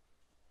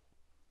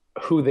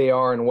who they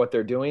are and what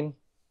they're doing,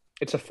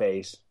 it's a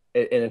phase.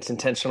 And it's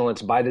intentional.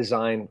 It's by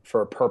design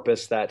for a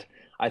purpose that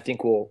I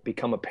think will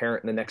become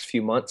apparent in the next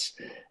few months.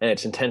 And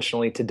it's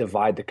intentionally to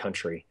divide the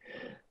country.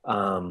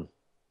 I'm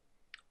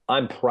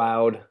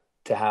proud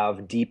to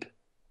have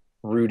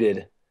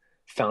deep-rooted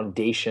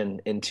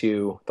foundation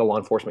into the law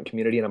enforcement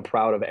community, and I'm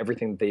proud of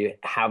everything that they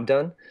have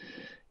done.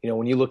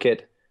 When you look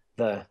at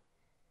the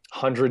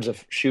hundreds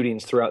of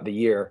shootings throughout the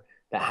year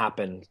that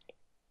happen,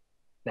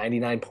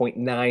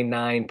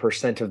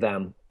 99.99% of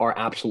them are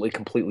absolutely,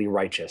 completely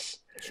righteous.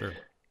 Sure.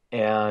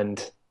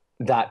 And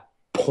that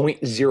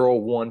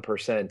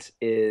 0.01%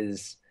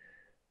 is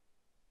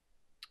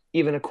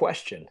even a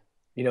question.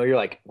 You're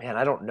like, man,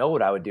 I don't know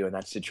what I would do in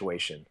that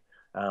situation.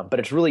 But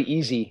it's really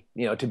easy,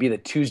 to be the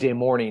Tuesday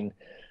morning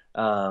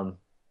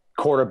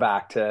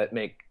quarterback to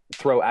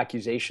throw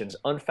accusations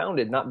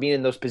unfounded, not being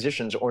in those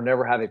positions or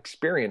never have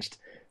experienced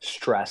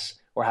stress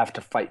or have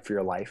to fight for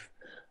your life,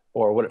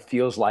 or what it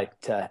feels like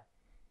to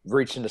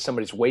reach into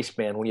somebody's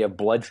waistband when you have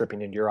blood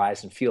dripping into your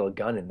eyes and feel a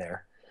gun in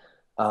there.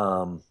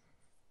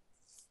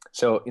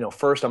 So,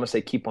 first I'm going to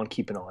say keep on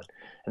keeping on.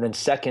 And then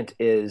second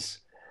is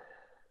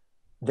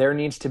there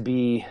needs to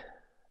be,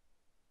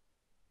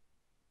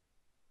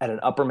 at an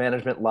upper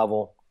management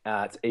level,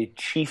 at a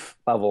chief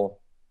level,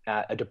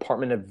 at a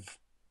Department of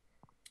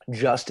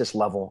Justice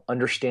level,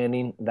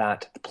 understanding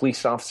that the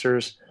police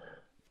officers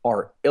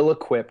are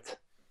ill-equipped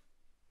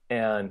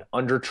and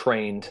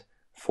undertrained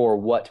for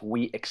what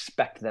we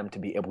expect them to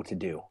be able to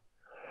do.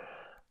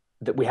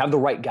 That we have the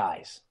right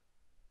guys.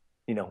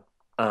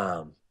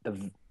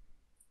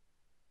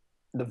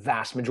 The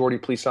vast majority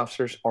of police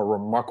officers are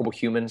remarkable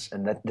humans,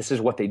 and that this is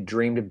what they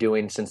dreamed of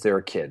doing since they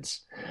were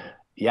kids.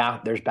 Yeah,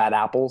 there's bad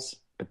apples,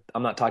 but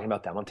I'm not talking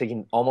about them. I'm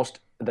taking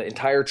almost the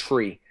entire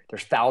tree.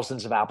 There's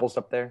thousands of apples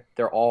up there.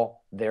 They're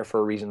all there for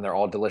a reason. They're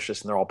all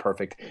delicious and they're all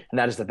perfect. And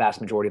that is the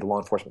vast majority of the law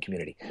enforcement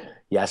community.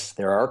 Yes,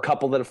 there are a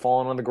couple that have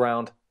fallen on the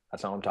ground.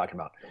 That's not what I'm talking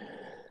about.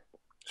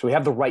 So we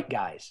have the right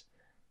guys.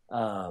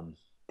 The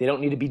They don't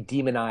need to be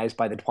demonized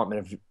by the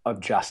Department of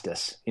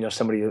Justice. You know,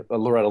 somebody,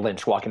 Loretta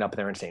Lynch, walking up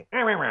there and saying,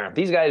 "Rah, rah, rah,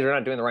 these guys are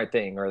not doing the right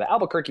thing," or the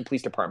Albuquerque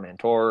Police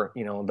Department, or,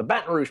 you know, the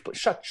Baton Rouge.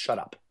 Shut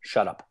up.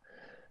 Shut up.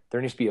 There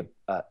needs to be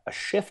a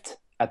shift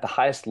at the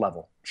highest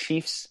level.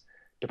 Chiefs,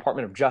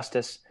 Department of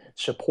Justice,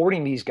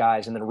 supporting these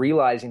guys and then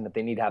realizing that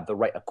they need to have the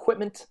right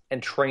equipment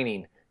and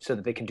training so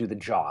that they can do the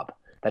job.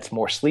 That's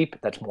more sleep,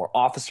 that's more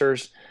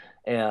officers,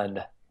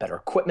 and better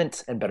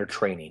equipment and better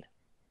training.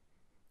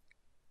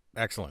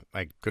 Excellent.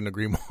 I couldn't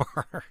agree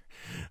more.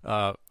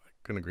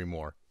 Couldn't agree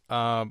more.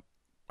 All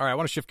right, I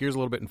want to shift gears a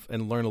little bit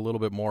and learn a little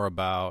bit more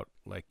about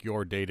like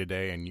your day to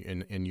day and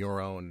in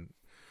your own,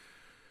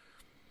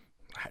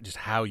 just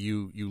how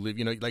you live.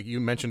 You know, like you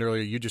mentioned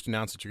earlier, you just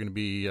announced that you're going to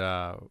be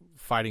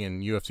fighting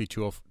in UFC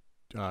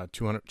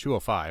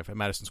 205 at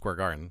Madison Square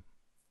Garden.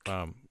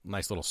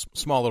 Nice little,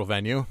 small little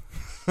venue,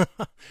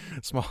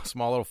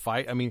 small little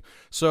fight. I mean,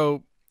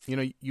 so, you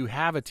know, you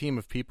have a team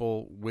of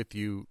people with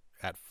you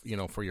at, you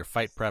know, for your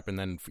fight prep and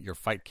then for your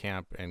fight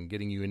camp and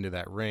getting you into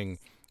that ring.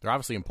 They're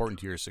obviously important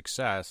to your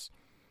success.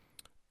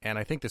 And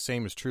I think the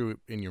same is true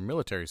in your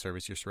military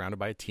service. You're surrounded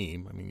by a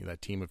team. I mean,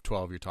 that team of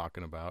 12 you're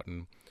talking about,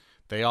 and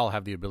they all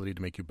have the ability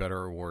to make you better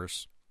or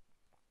worse.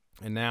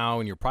 And now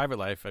in your private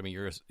life, I mean,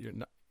 you're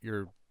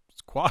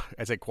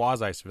I say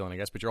quasi-civilian, I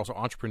guess, but you're also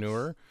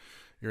entrepreneur.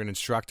 You're an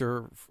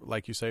instructor,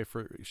 like you say,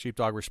 for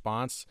Sheepdog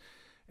Response.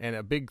 And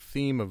a big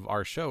theme of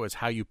our show is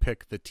how you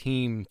pick the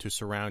team to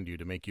surround you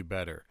to make you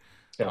better.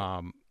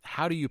 Yeah.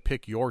 How do you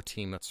pick your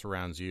team that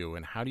surrounds you,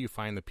 and how do you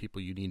find the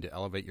people you need to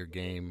elevate your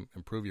game,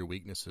 improve your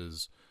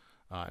weaknesses,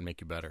 and make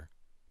you better?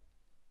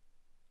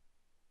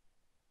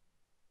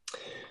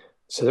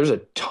 So there's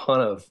a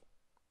ton of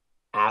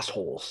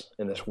assholes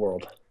in this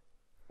world.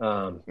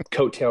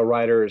 Coattail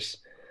riders,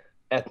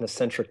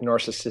 ethnocentric,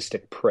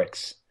 narcissistic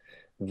pricks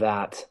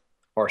that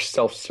are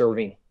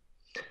self-serving.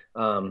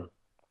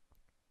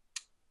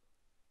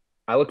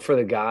 I look for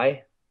the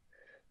guy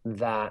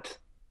that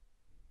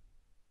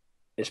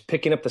is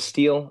picking up the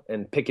steel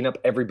and picking up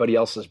everybody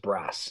else's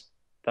brass.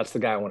 That's the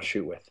guy I want to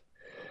shoot with.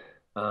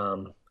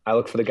 I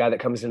look for the guy that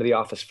comes into the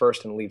office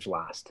first and leaves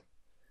last.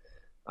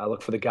 I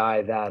look for the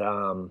guy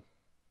that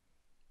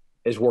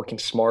is working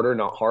smarter,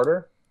 not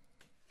harder,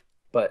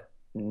 but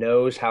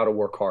knows how to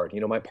work hard. You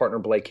know, my partner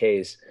Blake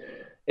Hayes,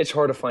 it's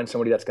hard to find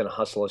somebody that's going to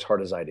hustle as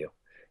hard as I do.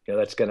 You know,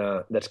 that's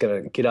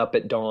gonna get up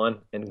at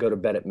dawn and go to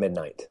bed at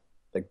midnight.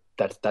 Like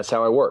that's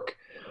how I work.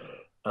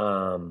 You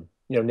know,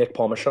 Nick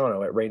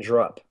Palmisano at Ranger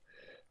Up.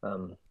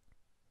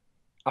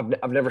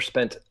 I've never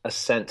spent a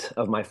cent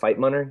of my fight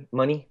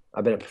money.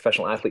 I've been a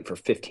professional athlete for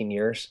 15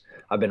 years.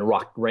 I've been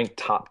ranked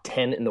top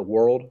 10 in the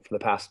world for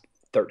the past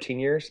 13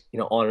 years, you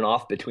know, on and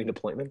off between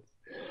deployments.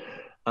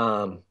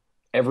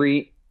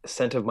 Every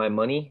cent of my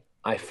money,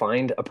 I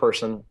find a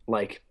person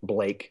like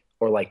Blake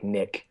or like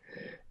Nick,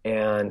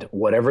 and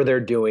whatever they're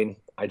doing,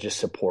 I just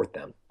support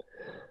them.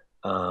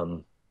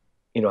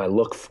 You know, I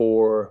look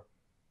for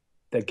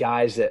the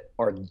guys that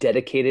are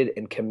dedicated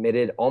and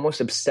committed almost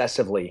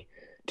obsessively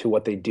to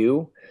what they do.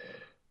 You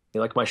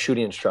know, like my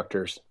shooting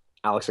instructors,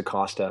 Alex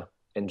Acosta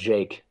and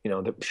Jake, you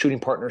know, the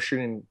shooting partner,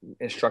 shooting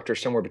instructor,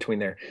 somewhere between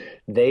there.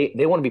 They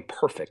want to be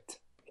perfect.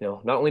 You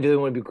know, not only do they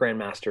want to be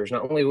grandmasters,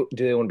 not only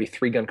do they want to be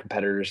 3-gun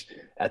competitors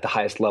at the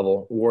highest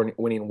level,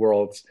 winning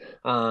worlds.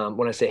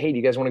 When I say, hey, do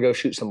you guys want to go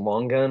shoot some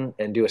long gun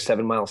and do a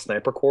 7-mile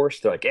sniper course?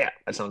 They're like, yeah,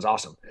 that sounds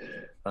awesome.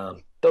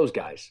 Those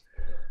guys,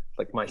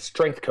 like my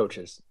strength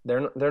coaches,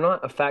 they're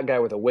not a fat guy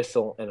with a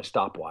whistle and a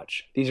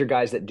stopwatch. These are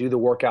guys that do the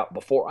workout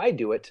before I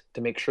do it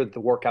to make sure that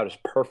the workout is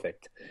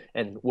perfect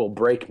and will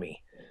break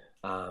me.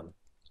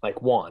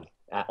 Like Juan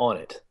at On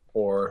It,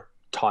 or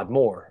Todd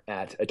Moore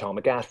at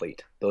Atomic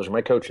Athlete. Those are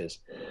my coaches.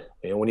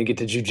 You know, when you get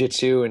to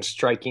jiu-jitsu and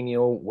striking, you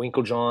know,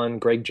 Winklejohn,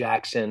 Greg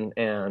Jackson,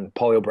 and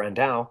Paulo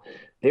Brandao,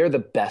 they're the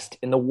best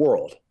in the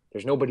world.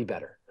 There's nobody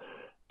better.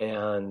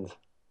 And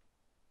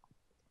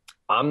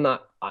I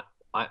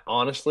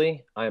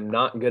honestly, I am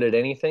not good at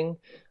anything.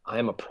 I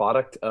am a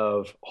product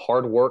of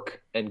hard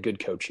work and good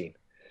coaching.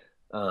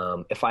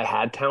 If I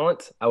had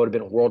talent, I would have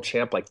been a world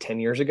champ like 10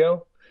 years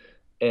ago.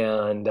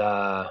 And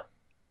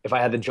if I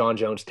had the John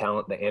Jones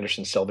talent, the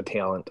Anderson Silva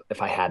talent,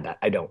 if I had that,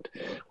 I don't.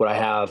 What I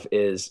have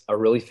is a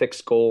really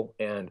fixed goal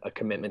and a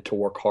commitment to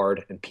work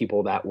hard and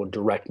people that will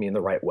direct me in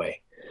the right way,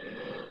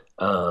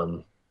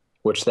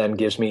 which then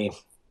gives me,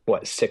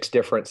 6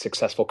 different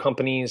successful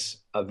companies,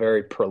 a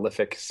very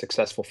prolific,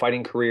 successful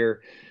fighting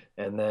career,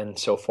 and then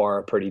so far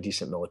a pretty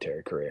decent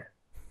military career.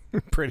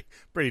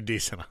 pretty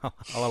decent.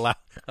 I'll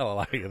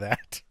allow you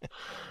that.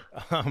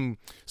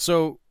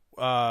 So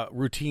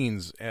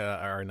routines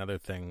are another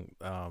thing.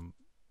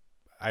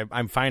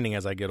 I'm finding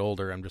as I get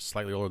older, I'm just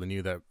slightly older than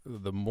you, that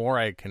the more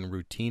I can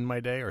routine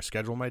my day or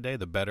schedule my day,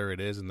 the better it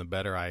is, and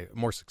the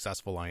more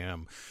successful I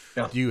am.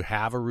 Yeah. Do you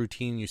have a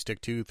routine you stick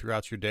to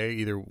throughout your day,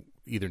 either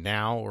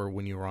now or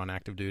when you were on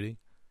active duty?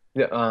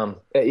 Yeah,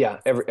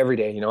 every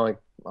day. You know,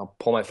 I'll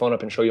pull my phone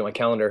up and show you my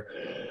calendar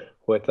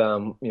with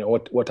you know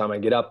what time I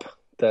get up,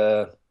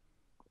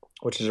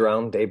 which is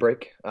around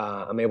daybreak.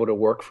 I'm able to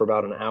work for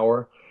about an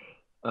hour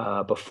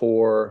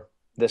before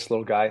this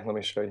little guy. Let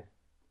me show you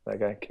that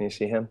guy. Can you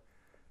see him?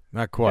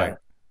 Not quite.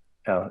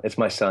 Yeah. Oh, it's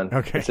my son.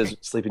 Okay. It's his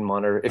sleeping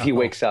monitor. If he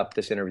wakes up,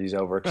 this interview's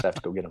over because I have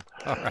to go get him.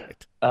 All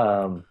right.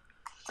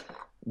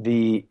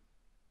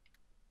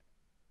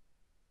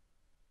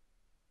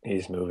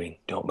 He's moving.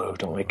 Don't move.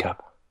 Don't wake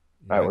up.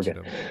 All right, we're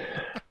good.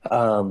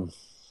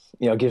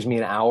 Gives me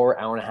an hour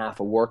and a half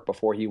of work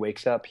before he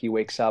wakes up. He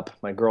wakes up.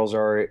 My girls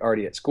are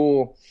already at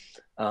school.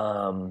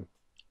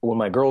 When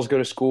my girls go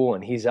to school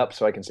and he's up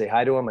so I can say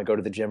hi to him, I go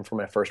to the gym for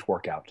my first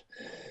workout.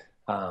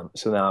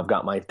 So now I've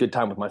got my good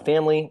time with my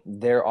family.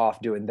 They're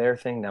off doing their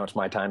thing. Now it's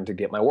my time to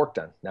get my work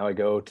done. Now I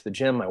go to the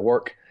gym, I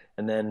work,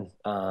 and then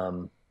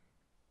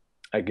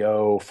I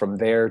go from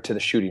there to the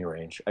shooting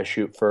range. I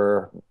shoot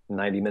for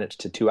 90 minutes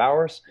to 2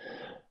 hours.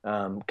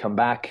 Come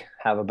back,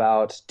 have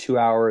about 2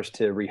 hours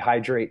to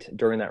rehydrate.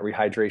 During that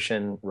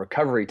rehydration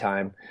recovery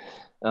time,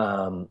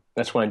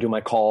 that's when I do my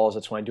calls.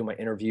 That's when I do my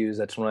interviews.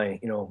 That's when I,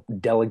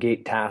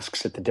 delegate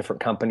tasks at the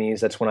different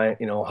companies. That's when I,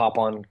 hop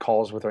on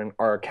calls with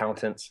our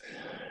accountants,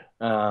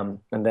 and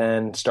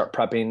then start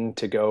prepping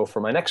to go for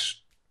my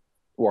next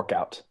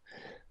workout.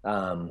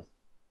 So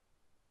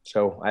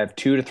I have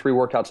 2 to 3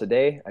 workouts a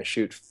day. I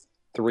shoot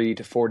 3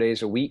 to 4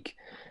 days a week.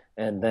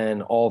 And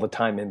then all the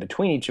time in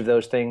between each of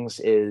those things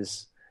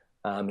is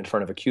in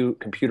front of a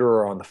computer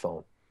or on the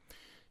phone.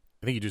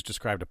 I think you just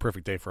described a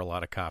perfect day for a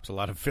lot of cops, a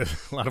lot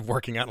of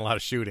working out and a lot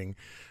of shooting.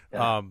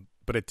 Yeah.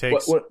 But it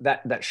takes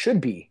that should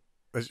be.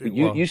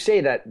 You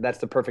say that's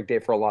the perfect day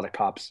for a lot of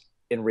cops.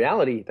 In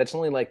reality, that's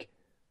only like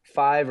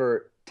 5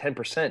 or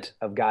 10%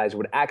 of guys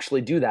would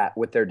actually do that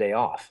with their day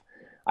off.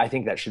 I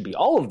think that should be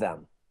all of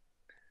them.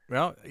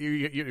 Well,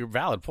 you're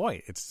valid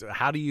point. It's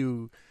how do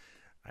you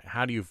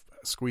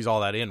squeeze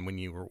all that in when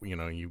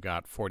you've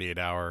got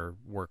 48-hour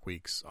work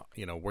weeks,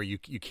 where you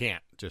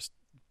can't just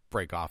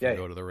break off and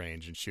go to the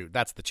range and shoot.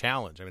 That's the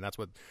challenge. I mean, that's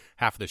what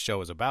half of the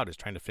show is about, is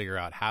trying to figure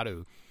out how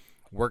to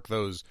work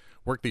these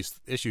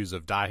issues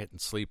of diet and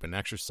sleep and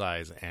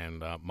exercise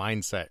and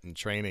mindset and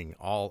training.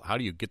 How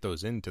do you get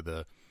those into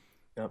the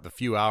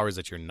few hours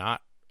that you're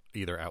not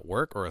either at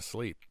work or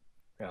asleep?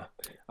 Yeah.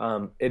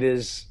 It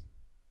is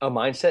a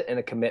mindset and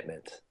a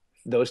commitment.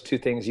 Those two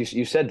things,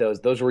 you said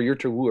those were your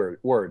 2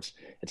 words.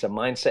 It's a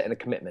mindset and a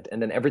commitment.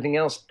 And then everything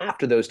else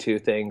after those 2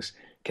 things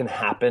can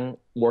happen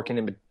working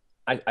in.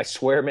 I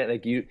swear, man, I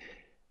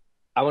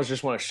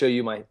just want to show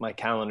you my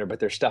calendar, but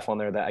there's stuff on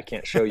there that I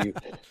can't show you.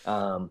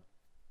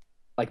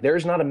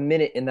 There's not a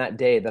minute in that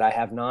day that I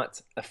have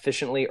not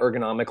efficiently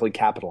ergonomically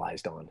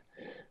capitalized on.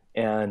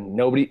 And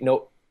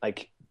I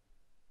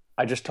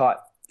just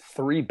taught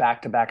 3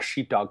 back-to-back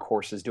sheepdog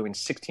courses doing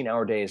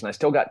 16-hour days, and I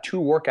still got 2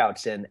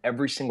 workouts in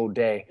every single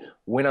day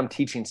when I'm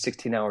teaching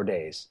 16-hour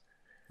days.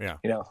 Yeah.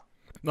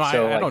 No,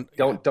 so I don't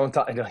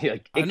talk.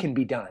 It can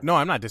be done. No,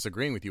 I'm not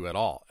disagreeing with you at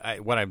all.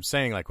 What I'm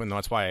saying,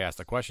 that's why I asked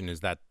the question,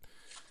 is that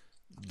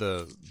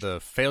the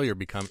failure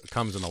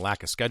comes in the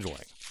lack of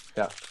scheduling.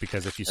 Yeah.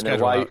 Because if you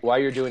schedule, while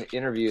you're doing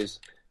interviews,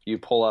 you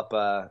pull up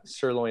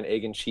sirloin,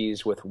 egg and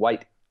cheese with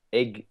white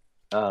egg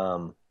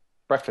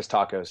breakfast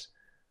tacos.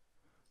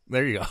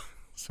 There you go.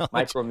 So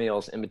micro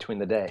meals in between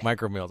the day.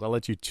 Micro meals. I'll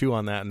let you chew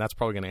on that, and that's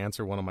probably going to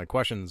answer one of my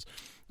questions.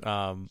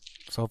 So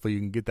hopefully you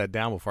can get that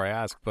down before I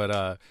ask.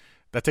 But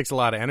that takes a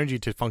lot of energy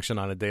to function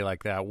on a day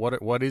like that.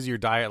 What is your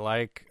diet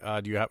like?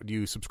 Do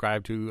you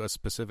subscribe to a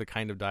specific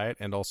kind of diet,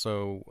 and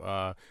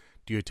also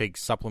do you take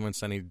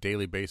supplements on a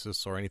daily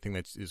basis, or anything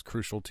that is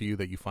crucial to you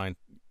that you find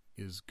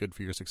is good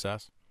for your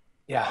success?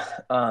 Yeah.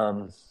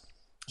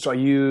 So I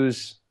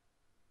use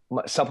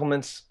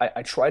supplements.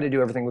 I try to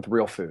do everything with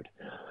real food.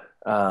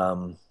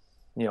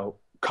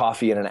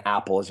 Coffee and an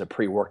apple is a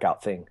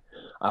pre-workout thing.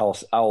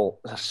 I'll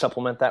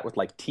supplement that with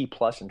like T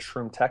Plus and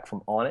Shroom Tech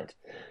from On It.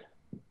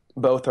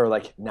 Both are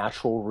like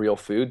natural, real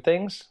food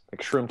things.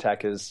 Like Shroom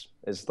Tech is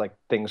like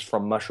things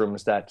from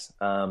mushrooms that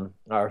are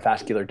a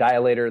vascular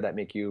dilator that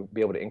make you be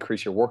able to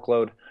increase your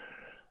workload.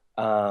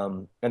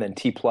 And then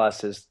T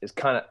Plus is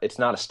kind of, it's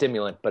not a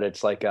stimulant, but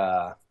it's like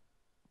I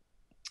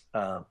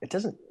don't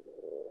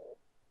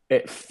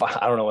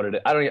know what it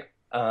is.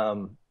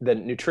 The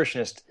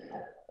nutritionist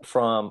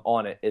from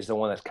On It is the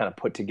one that's kind of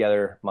put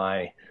together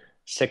my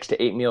 6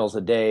 to 8 meals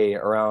a day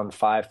around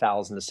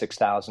 5,000 to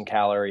 6,000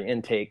 calorie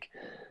intake,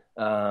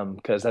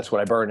 because that's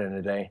what I burn in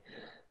a day.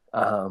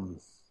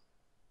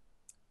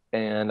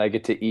 And I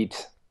get to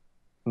eat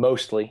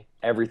mostly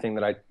everything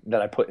that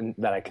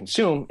I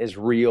consume is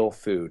real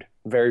food.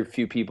 Very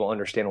few people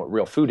understand what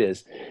real food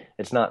is.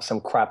 It's not some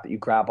crap that you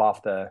grab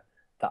off the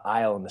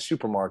aisle in the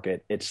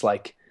supermarket. It's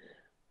like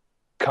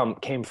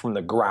came from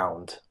the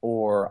ground,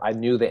 or I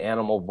knew the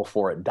animal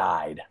before it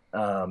died,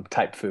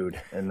 type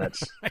food. And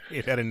that's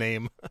it had a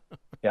name.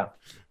 Yeah.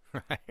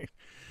 Right.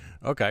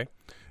 Okay.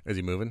 Is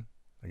he moving?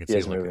 I can see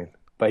he's moving,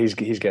 but he's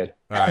good.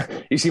 All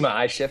right. You see my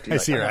eye shift? I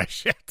see your eye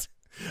shift.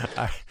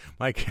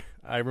 Mike,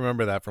 I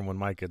remember that from when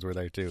my kids were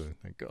there too.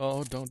 Like,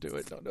 oh, don't do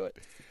it.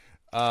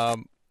 All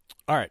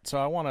right. So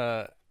I want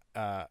to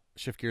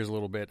shift gears a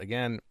little bit.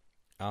 Again,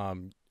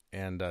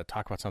 and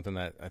talk about something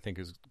that I think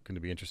is going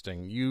to be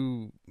interesting.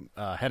 You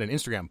had an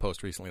Instagram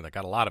post recently that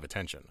got a lot of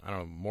attention. I don't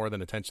know, more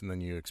than attention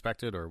than you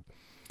expected,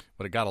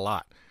 but it got a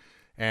lot.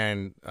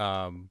 And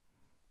I'm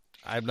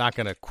not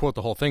going to quote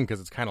the whole thing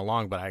because it's kind of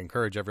long, but I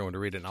encourage everyone to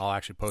read it, and I'll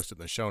actually post it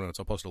in the show notes.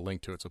 I'll post a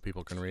link to it so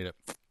people can read it.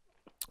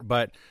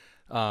 But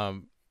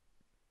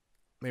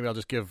maybe I'll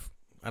just give,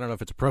 I don't know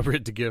if it's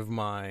appropriate to give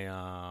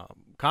my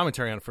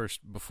commentary on it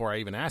first before I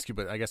even ask you,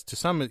 but I guess to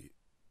some,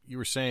 you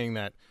were saying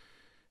that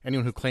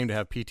anyone who claimed to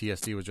have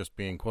PTSD was just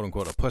being, quote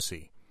unquote, a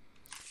pussy.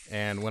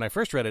 And when I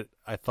first read it,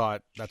 I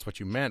thought that's what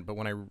you meant. But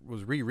when I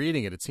was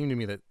rereading it, it seemed to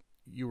me that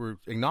you were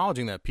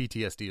acknowledging that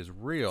PTSD is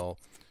real.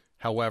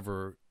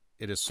 However,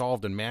 it is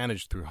solved and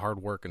managed through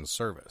hard work and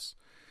service.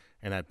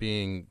 And that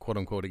being, quote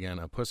unquote, again,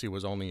 a pussy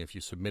was only if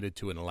you submitted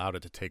to it and allowed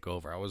it to take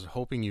over. I was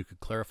hoping you could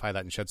clarify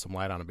that and shed some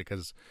light on it,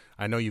 because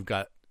I know you've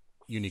got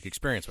unique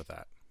experience with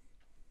that.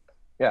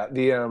 Yeah,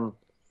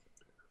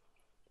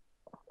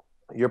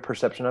 your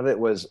perception of it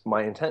was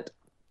my intent.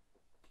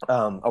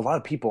 A lot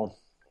of people,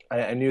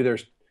 I knew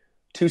there's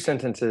two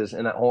sentences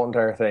in that whole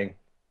entire thing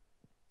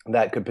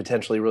that could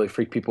potentially really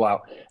freak people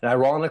out. And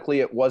ironically,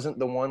 it wasn't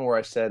the one where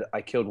I said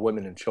I killed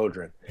women and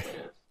children,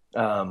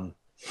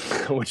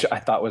 which I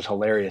thought was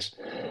hilarious,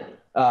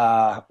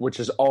 which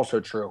is also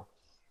true.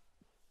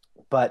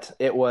 But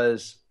it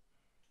was,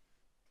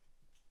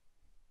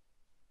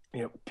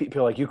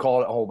 people like, you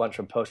call it a whole bunch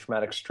of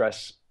post-traumatic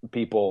stress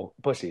people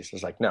pussies.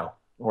 It's like, no.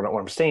 What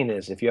I'm saying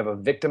is, if you have a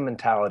victim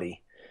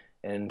mentality,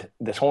 and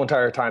this whole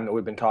entire time that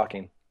we've been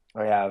talking,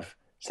 I have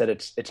said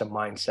it's a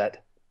mindset.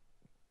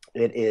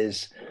 It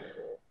is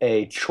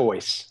a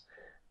choice.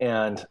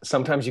 And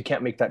sometimes you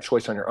can't make that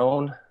choice on your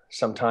own.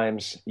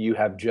 Sometimes you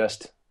have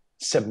just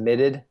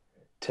submitted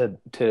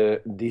to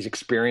these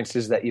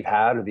experiences that you've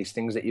had, or these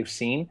things that you've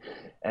seen.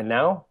 And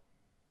now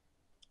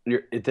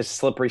you're at this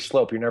slippery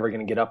slope you're never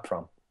going to get up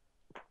from.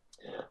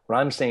 What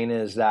I'm saying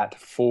is that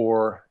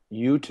for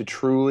you to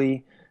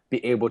truly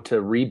be able to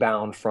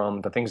rebound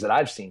from the things that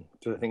I've seen,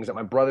 to the things that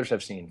my brothers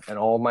have seen, and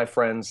all of my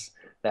friends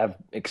that have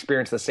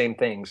experienced the same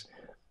things,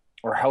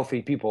 or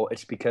healthy people,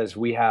 it's because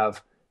we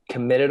have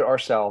committed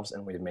ourselves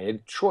and we've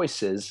made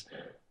choices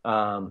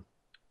to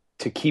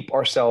keep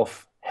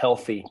ourselves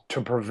healthy, to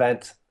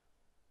prevent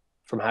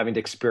from having to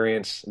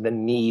experience the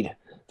need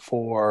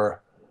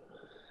for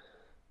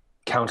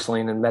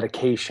counseling and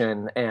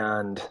medication,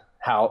 and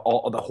how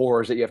all the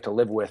horrors that you have to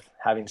live with,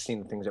 having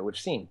seen the things that we've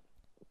seen.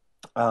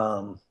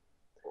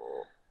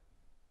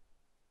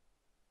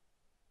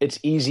 It's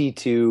easy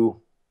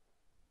to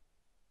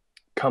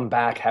come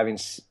back having,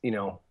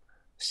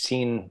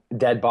 seen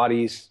dead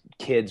bodies,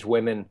 kids,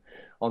 women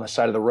on the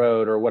side of the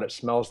road, or what it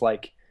smells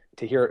like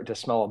to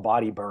smell a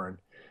body burn,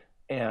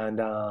 and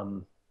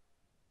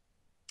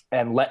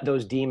let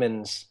those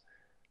demons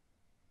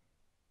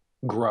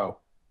grow.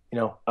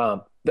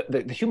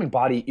 The human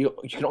body, you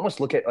can almost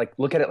look at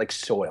it like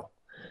soil.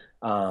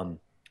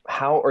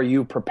 How are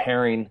you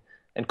preparing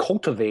and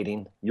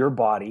cultivating your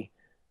body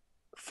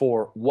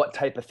for what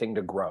type of thing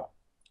to grow?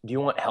 Do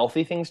you want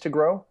healthy things to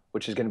grow,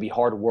 which is going to be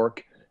hard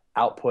work,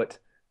 output,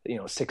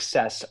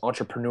 success,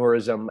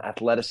 entrepreneurism,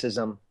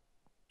 athleticism?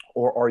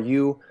 Or are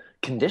you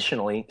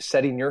conditionally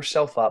setting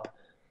yourself up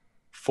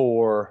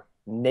for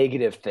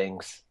negative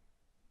things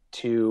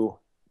to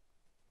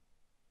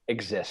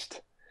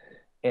exist?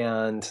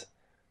 And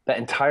the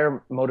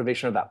entire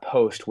motivation of that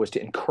post was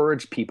to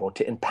encourage people,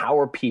 to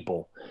empower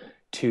people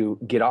to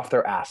get off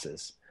their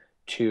asses,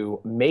 to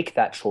make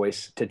that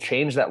choice, to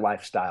change that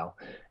lifestyle,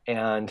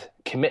 and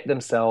commit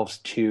themselves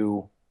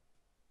to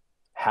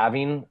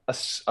having a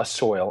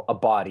soil, a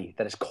body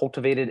that is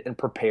cultivated and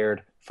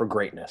prepared for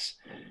greatness.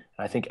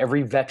 And I think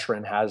every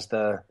veteran has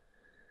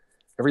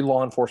every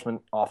law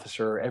enforcement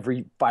officer,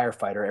 every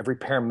firefighter, every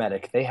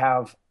paramedic, they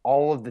have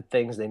all of the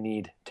things they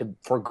need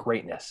for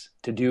greatness,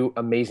 to do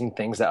amazing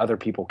things that other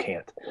people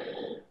can't.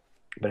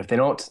 But if they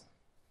don't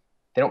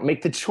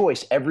make the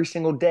choice every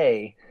single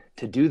day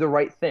to do the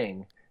right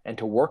thing, and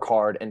to work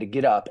hard, and to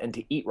get up, and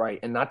to eat right,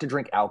 and not to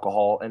drink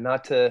alcohol, and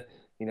not to,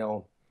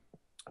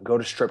 go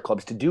to strip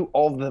clubs, to do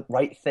all the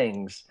right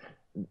things,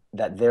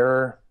 that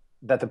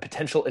the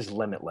potential is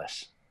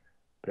limitless.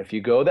 But if you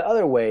go the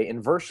other way,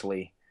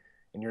 inversely,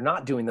 and you're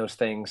not doing those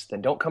things,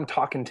 then don't come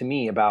talking to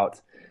me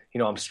about,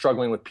 I'm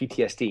struggling with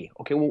PTSD.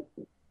 Okay, well,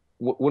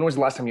 when was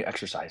the last time you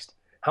exercised?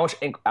 How much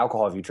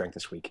alcohol have you drank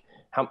this week?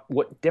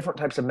 What different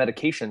types of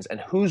medications, and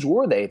whose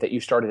were they that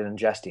you started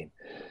ingesting?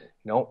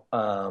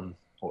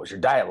 What was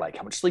your diet like?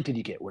 How much sleep did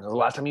you get? When was the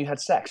last time you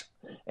had sex?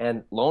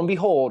 And lo and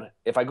behold,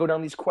 if I go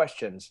down these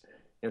questions,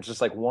 it's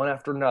just like one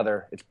after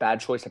another. It's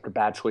bad choice after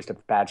bad choice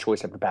after bad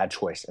choice after bad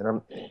choice.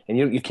 And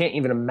you can't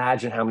even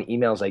imagine how many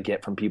emails I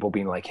get from people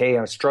being like, "Hey,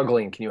 I'm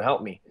struggling. Can you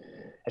help me?"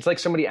 It's like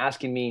somebody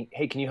asking me,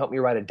 "Hey, can you help me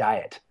write a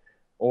diet?"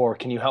 Or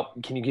can you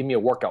give me a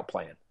workout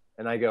plan?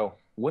 And I go,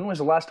 "When was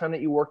the last time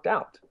that you worked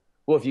out?"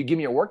 "Well, if you give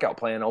me a workout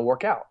plan, I'll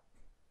work out."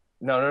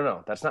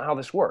 No. That's not how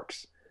this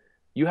works.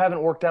 You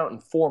haven't worked out in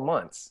 4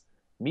 months.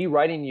 Me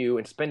writing you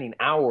and spending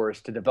hours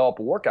to develop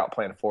a workout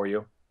plan for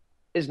you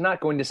is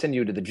not going to send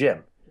you to the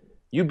gym.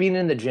 You being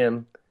in the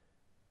gym,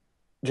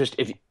 just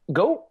if you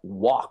go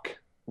walk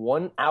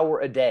 1 hour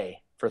a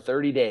day for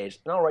 30 days,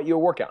 and I'll write you a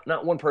workout.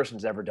 Not one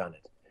person's ever done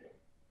it.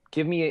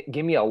 Give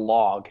me a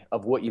log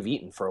of what you've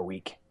eaten for a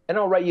week, and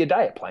I'll write you a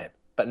diet plan.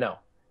 But no,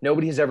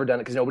 nobody has ever done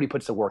it because nobody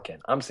puts the work in.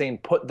 I'm saying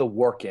put the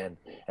work in,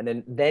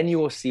 and then you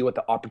will see what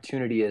the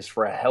opportunity is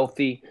for a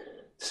healthy,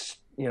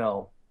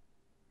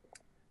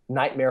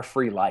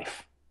 nightmare-free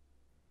life.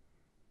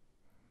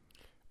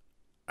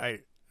 I'm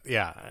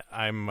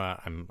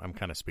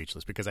kind of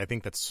speechless because I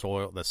think that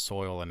the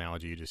soil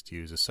analogy you just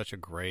used is such a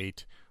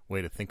great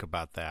way to think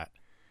about that,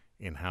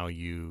 in how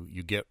you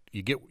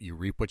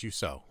reap what you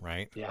sow,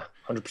 right? Yeah,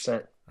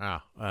 100%.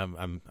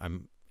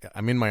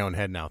 I'm in my own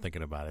head now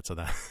thinking about it.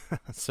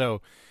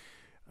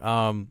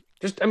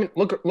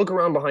 Look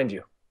around behind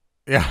you.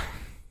 Yeah.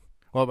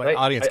 Well, my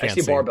audience can't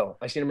see. I see a barbell.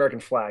 I see an American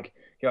flag.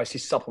 I see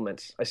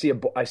supplements. I see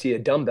a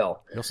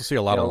dumbbell. You also see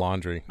a lot of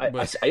laundry.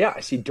 I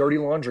see dirty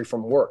laundry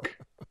from work.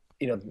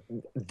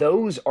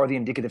 Those are the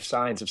indicative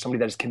signs of somebody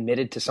that is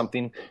committed to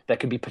something that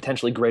could be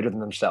potentially greater than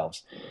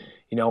themselves.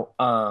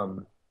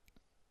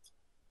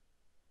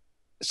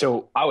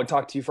 So I would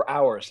talk to you for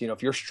hours.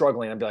 If you're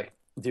struggling, I'd be like,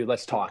 dude,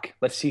 let's talk.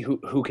 Let's see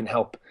who can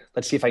help.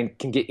 Let's see if I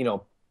can get,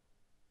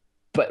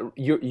 but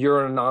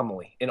you're an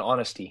anomaly in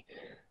honesty.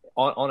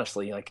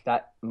 Honestly, like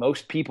that,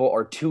 most people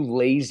are too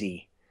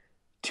lazy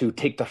to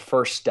take the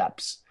first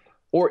steps,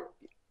 or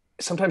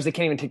sometimes they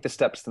can't even take the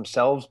steps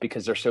themselves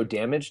because they're so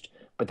damaged,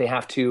 but they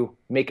have to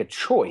make a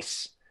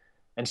choice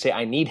and say,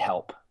 I need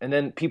help. And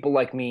then people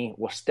like me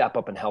will step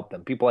up and help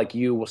them. People like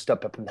you will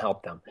step up and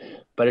help them.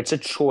 But it's a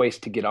choice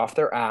to get off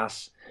their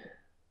ass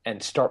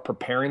and start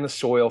preparing the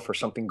soil for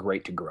something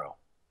great to grow.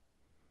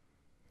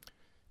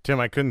 Tim,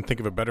 I couldn't think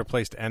of a better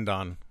place to end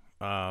on.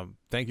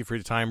 Thank you for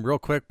your time. Real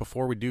quick,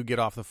 before we do get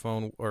off the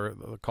phone or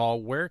the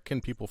call, where can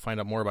people find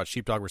out more about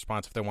Sheepdog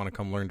Response if they want to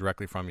come learn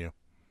directly from you?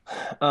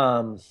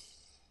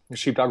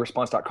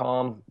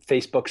 Sheepdogresponse.com,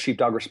 Facebook,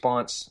 Sheepdog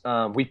Response.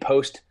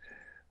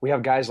 We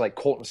have guys like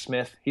Colton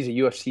Smith. He's a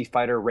UFC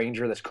fighter,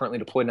 Ranger, that's currently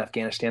deployed in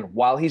Afghanistan.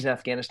 While he's in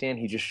Afghanistan,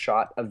 he just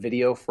shot a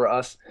video for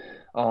us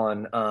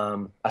on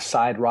a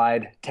side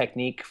ride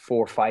technique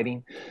for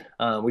fighting.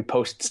 We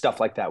post stuff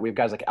like that. We have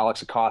guys like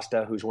Alex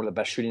Acosta, who's one of the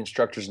best shooting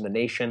instructors in the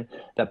nation,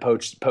 that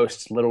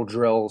posts little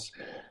drills.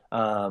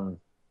 I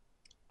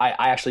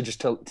actually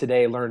just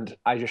today learned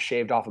I just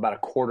shaved off about a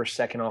quarter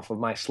second off of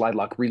my slide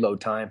lock reload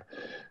time.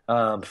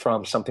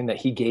 From something that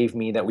he gave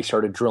me that we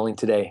started drilling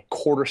today.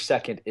 Quarter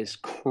second is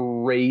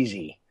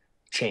crazy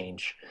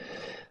change.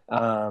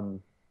 So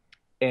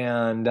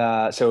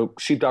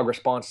Sheepdog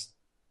Response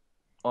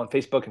on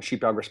Facebook and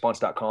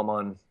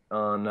sheepdogresponse.com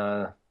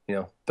on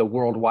the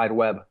World Wide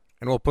Web.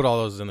 And we'll put all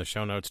those in the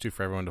show notes too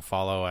for everyone to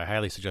follow. I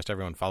highly suggest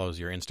everyone follows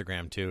your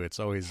Instagram too. It's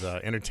always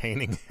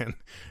entertaining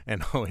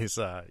and always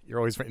you're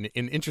always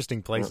in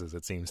interesting places,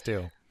 it seems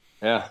too.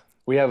 Yeah.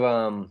 We have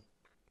a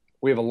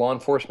law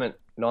enforcement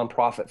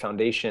nonprofit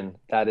foundation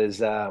that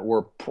is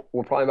we're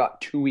probably about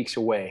 2 weeks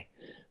away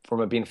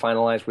from it being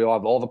finalized. We all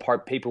have all the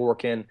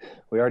paperwork in.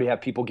 We already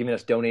have people giving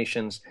us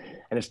donations,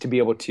 and it's to be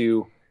able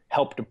to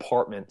help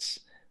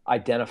departments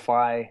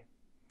identify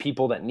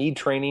people that need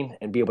training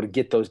and be able to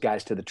get those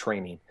guys to the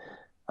training.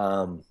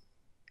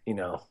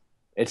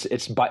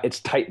 It's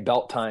tight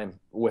belt time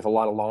with a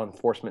lot of law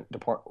enforcement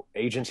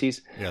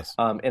agencies. Yes.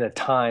 In a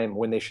time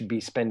when they should be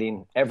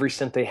spending every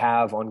cent they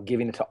have on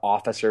giving it to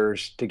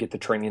officers to get the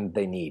training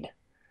they need.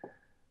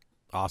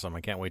 Awesome.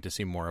 I can't wait to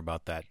see more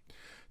about that.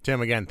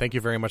 Tim, again, thank you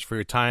very much for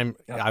your time.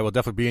 Yep. I will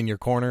definitely be in your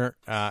corner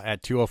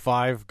at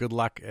 2:05. Good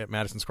luck at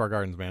Madison Square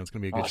Gardens, man. It's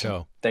going to be a good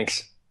show.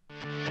 Thanks.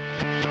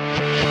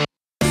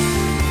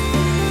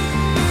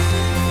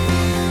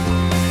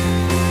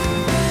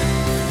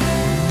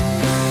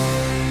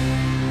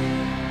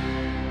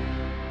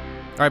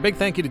 All right, big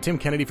thank you to Tim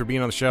Kennedy for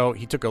being on the show.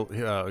 He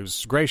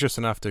was gracious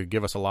enough to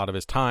give us a lot of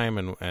his time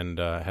and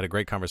had a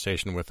great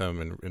conversation with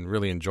him and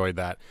really enjoyed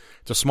that.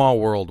 It's a small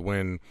world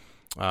when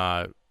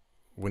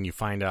you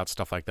find out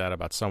stuff like that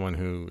about someone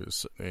who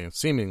is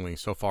seemingly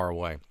so far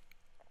away.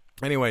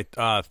 Anyway,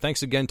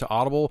 thanks again to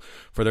Audible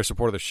for their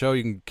support of the show.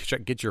 You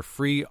can get your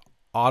free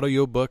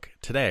audiobook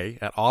today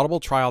at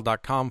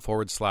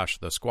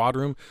audibletrial.com/The Squad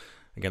Room.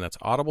 Again, that's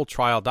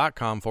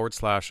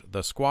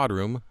audibletrial.com/The Squad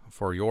Room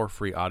for your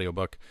free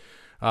audiobook.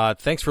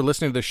 Thanks for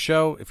listening to the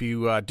show. If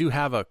you do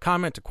have a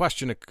comment, a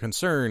question, a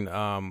concern,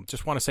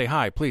 just want to say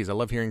hi, please. I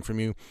love hearing from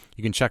you.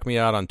 You can check me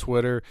out on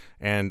Twitter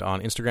and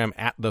on Instagram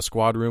at The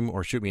Squad Room,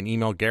 or shoot me an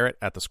email,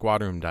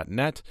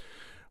 garrett@thesquadroom.net.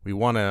 We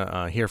want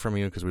to hear from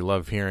you because we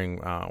love hearing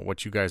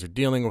what you guys are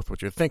dealing with,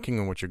 what you're thinking,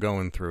 and what you're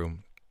going through.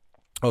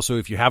 Also,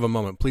 if you have a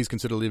moment, please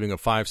consider leaving a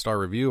 5-star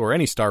review or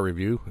any star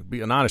review,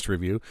 be an honest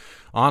review,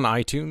 on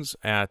iTunes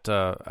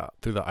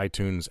through the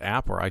iTunes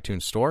app or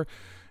iTunes store.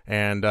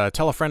 And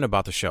tell a friend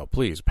about the show.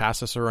 Please pass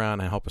this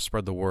around and help us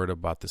spread the word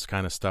about this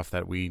kind of stuff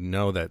that we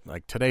know that,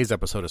 like today's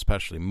episode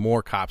especially,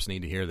 more cops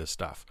need to hear this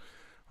stuff.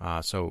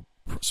 So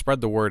spread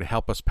the word.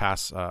 Help us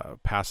pass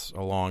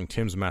along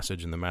Tim's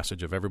message and the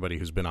message of everybody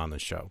who's been on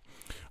this show.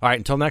 All right,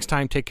 until next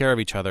time, take care of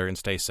each other and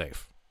stay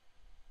safe.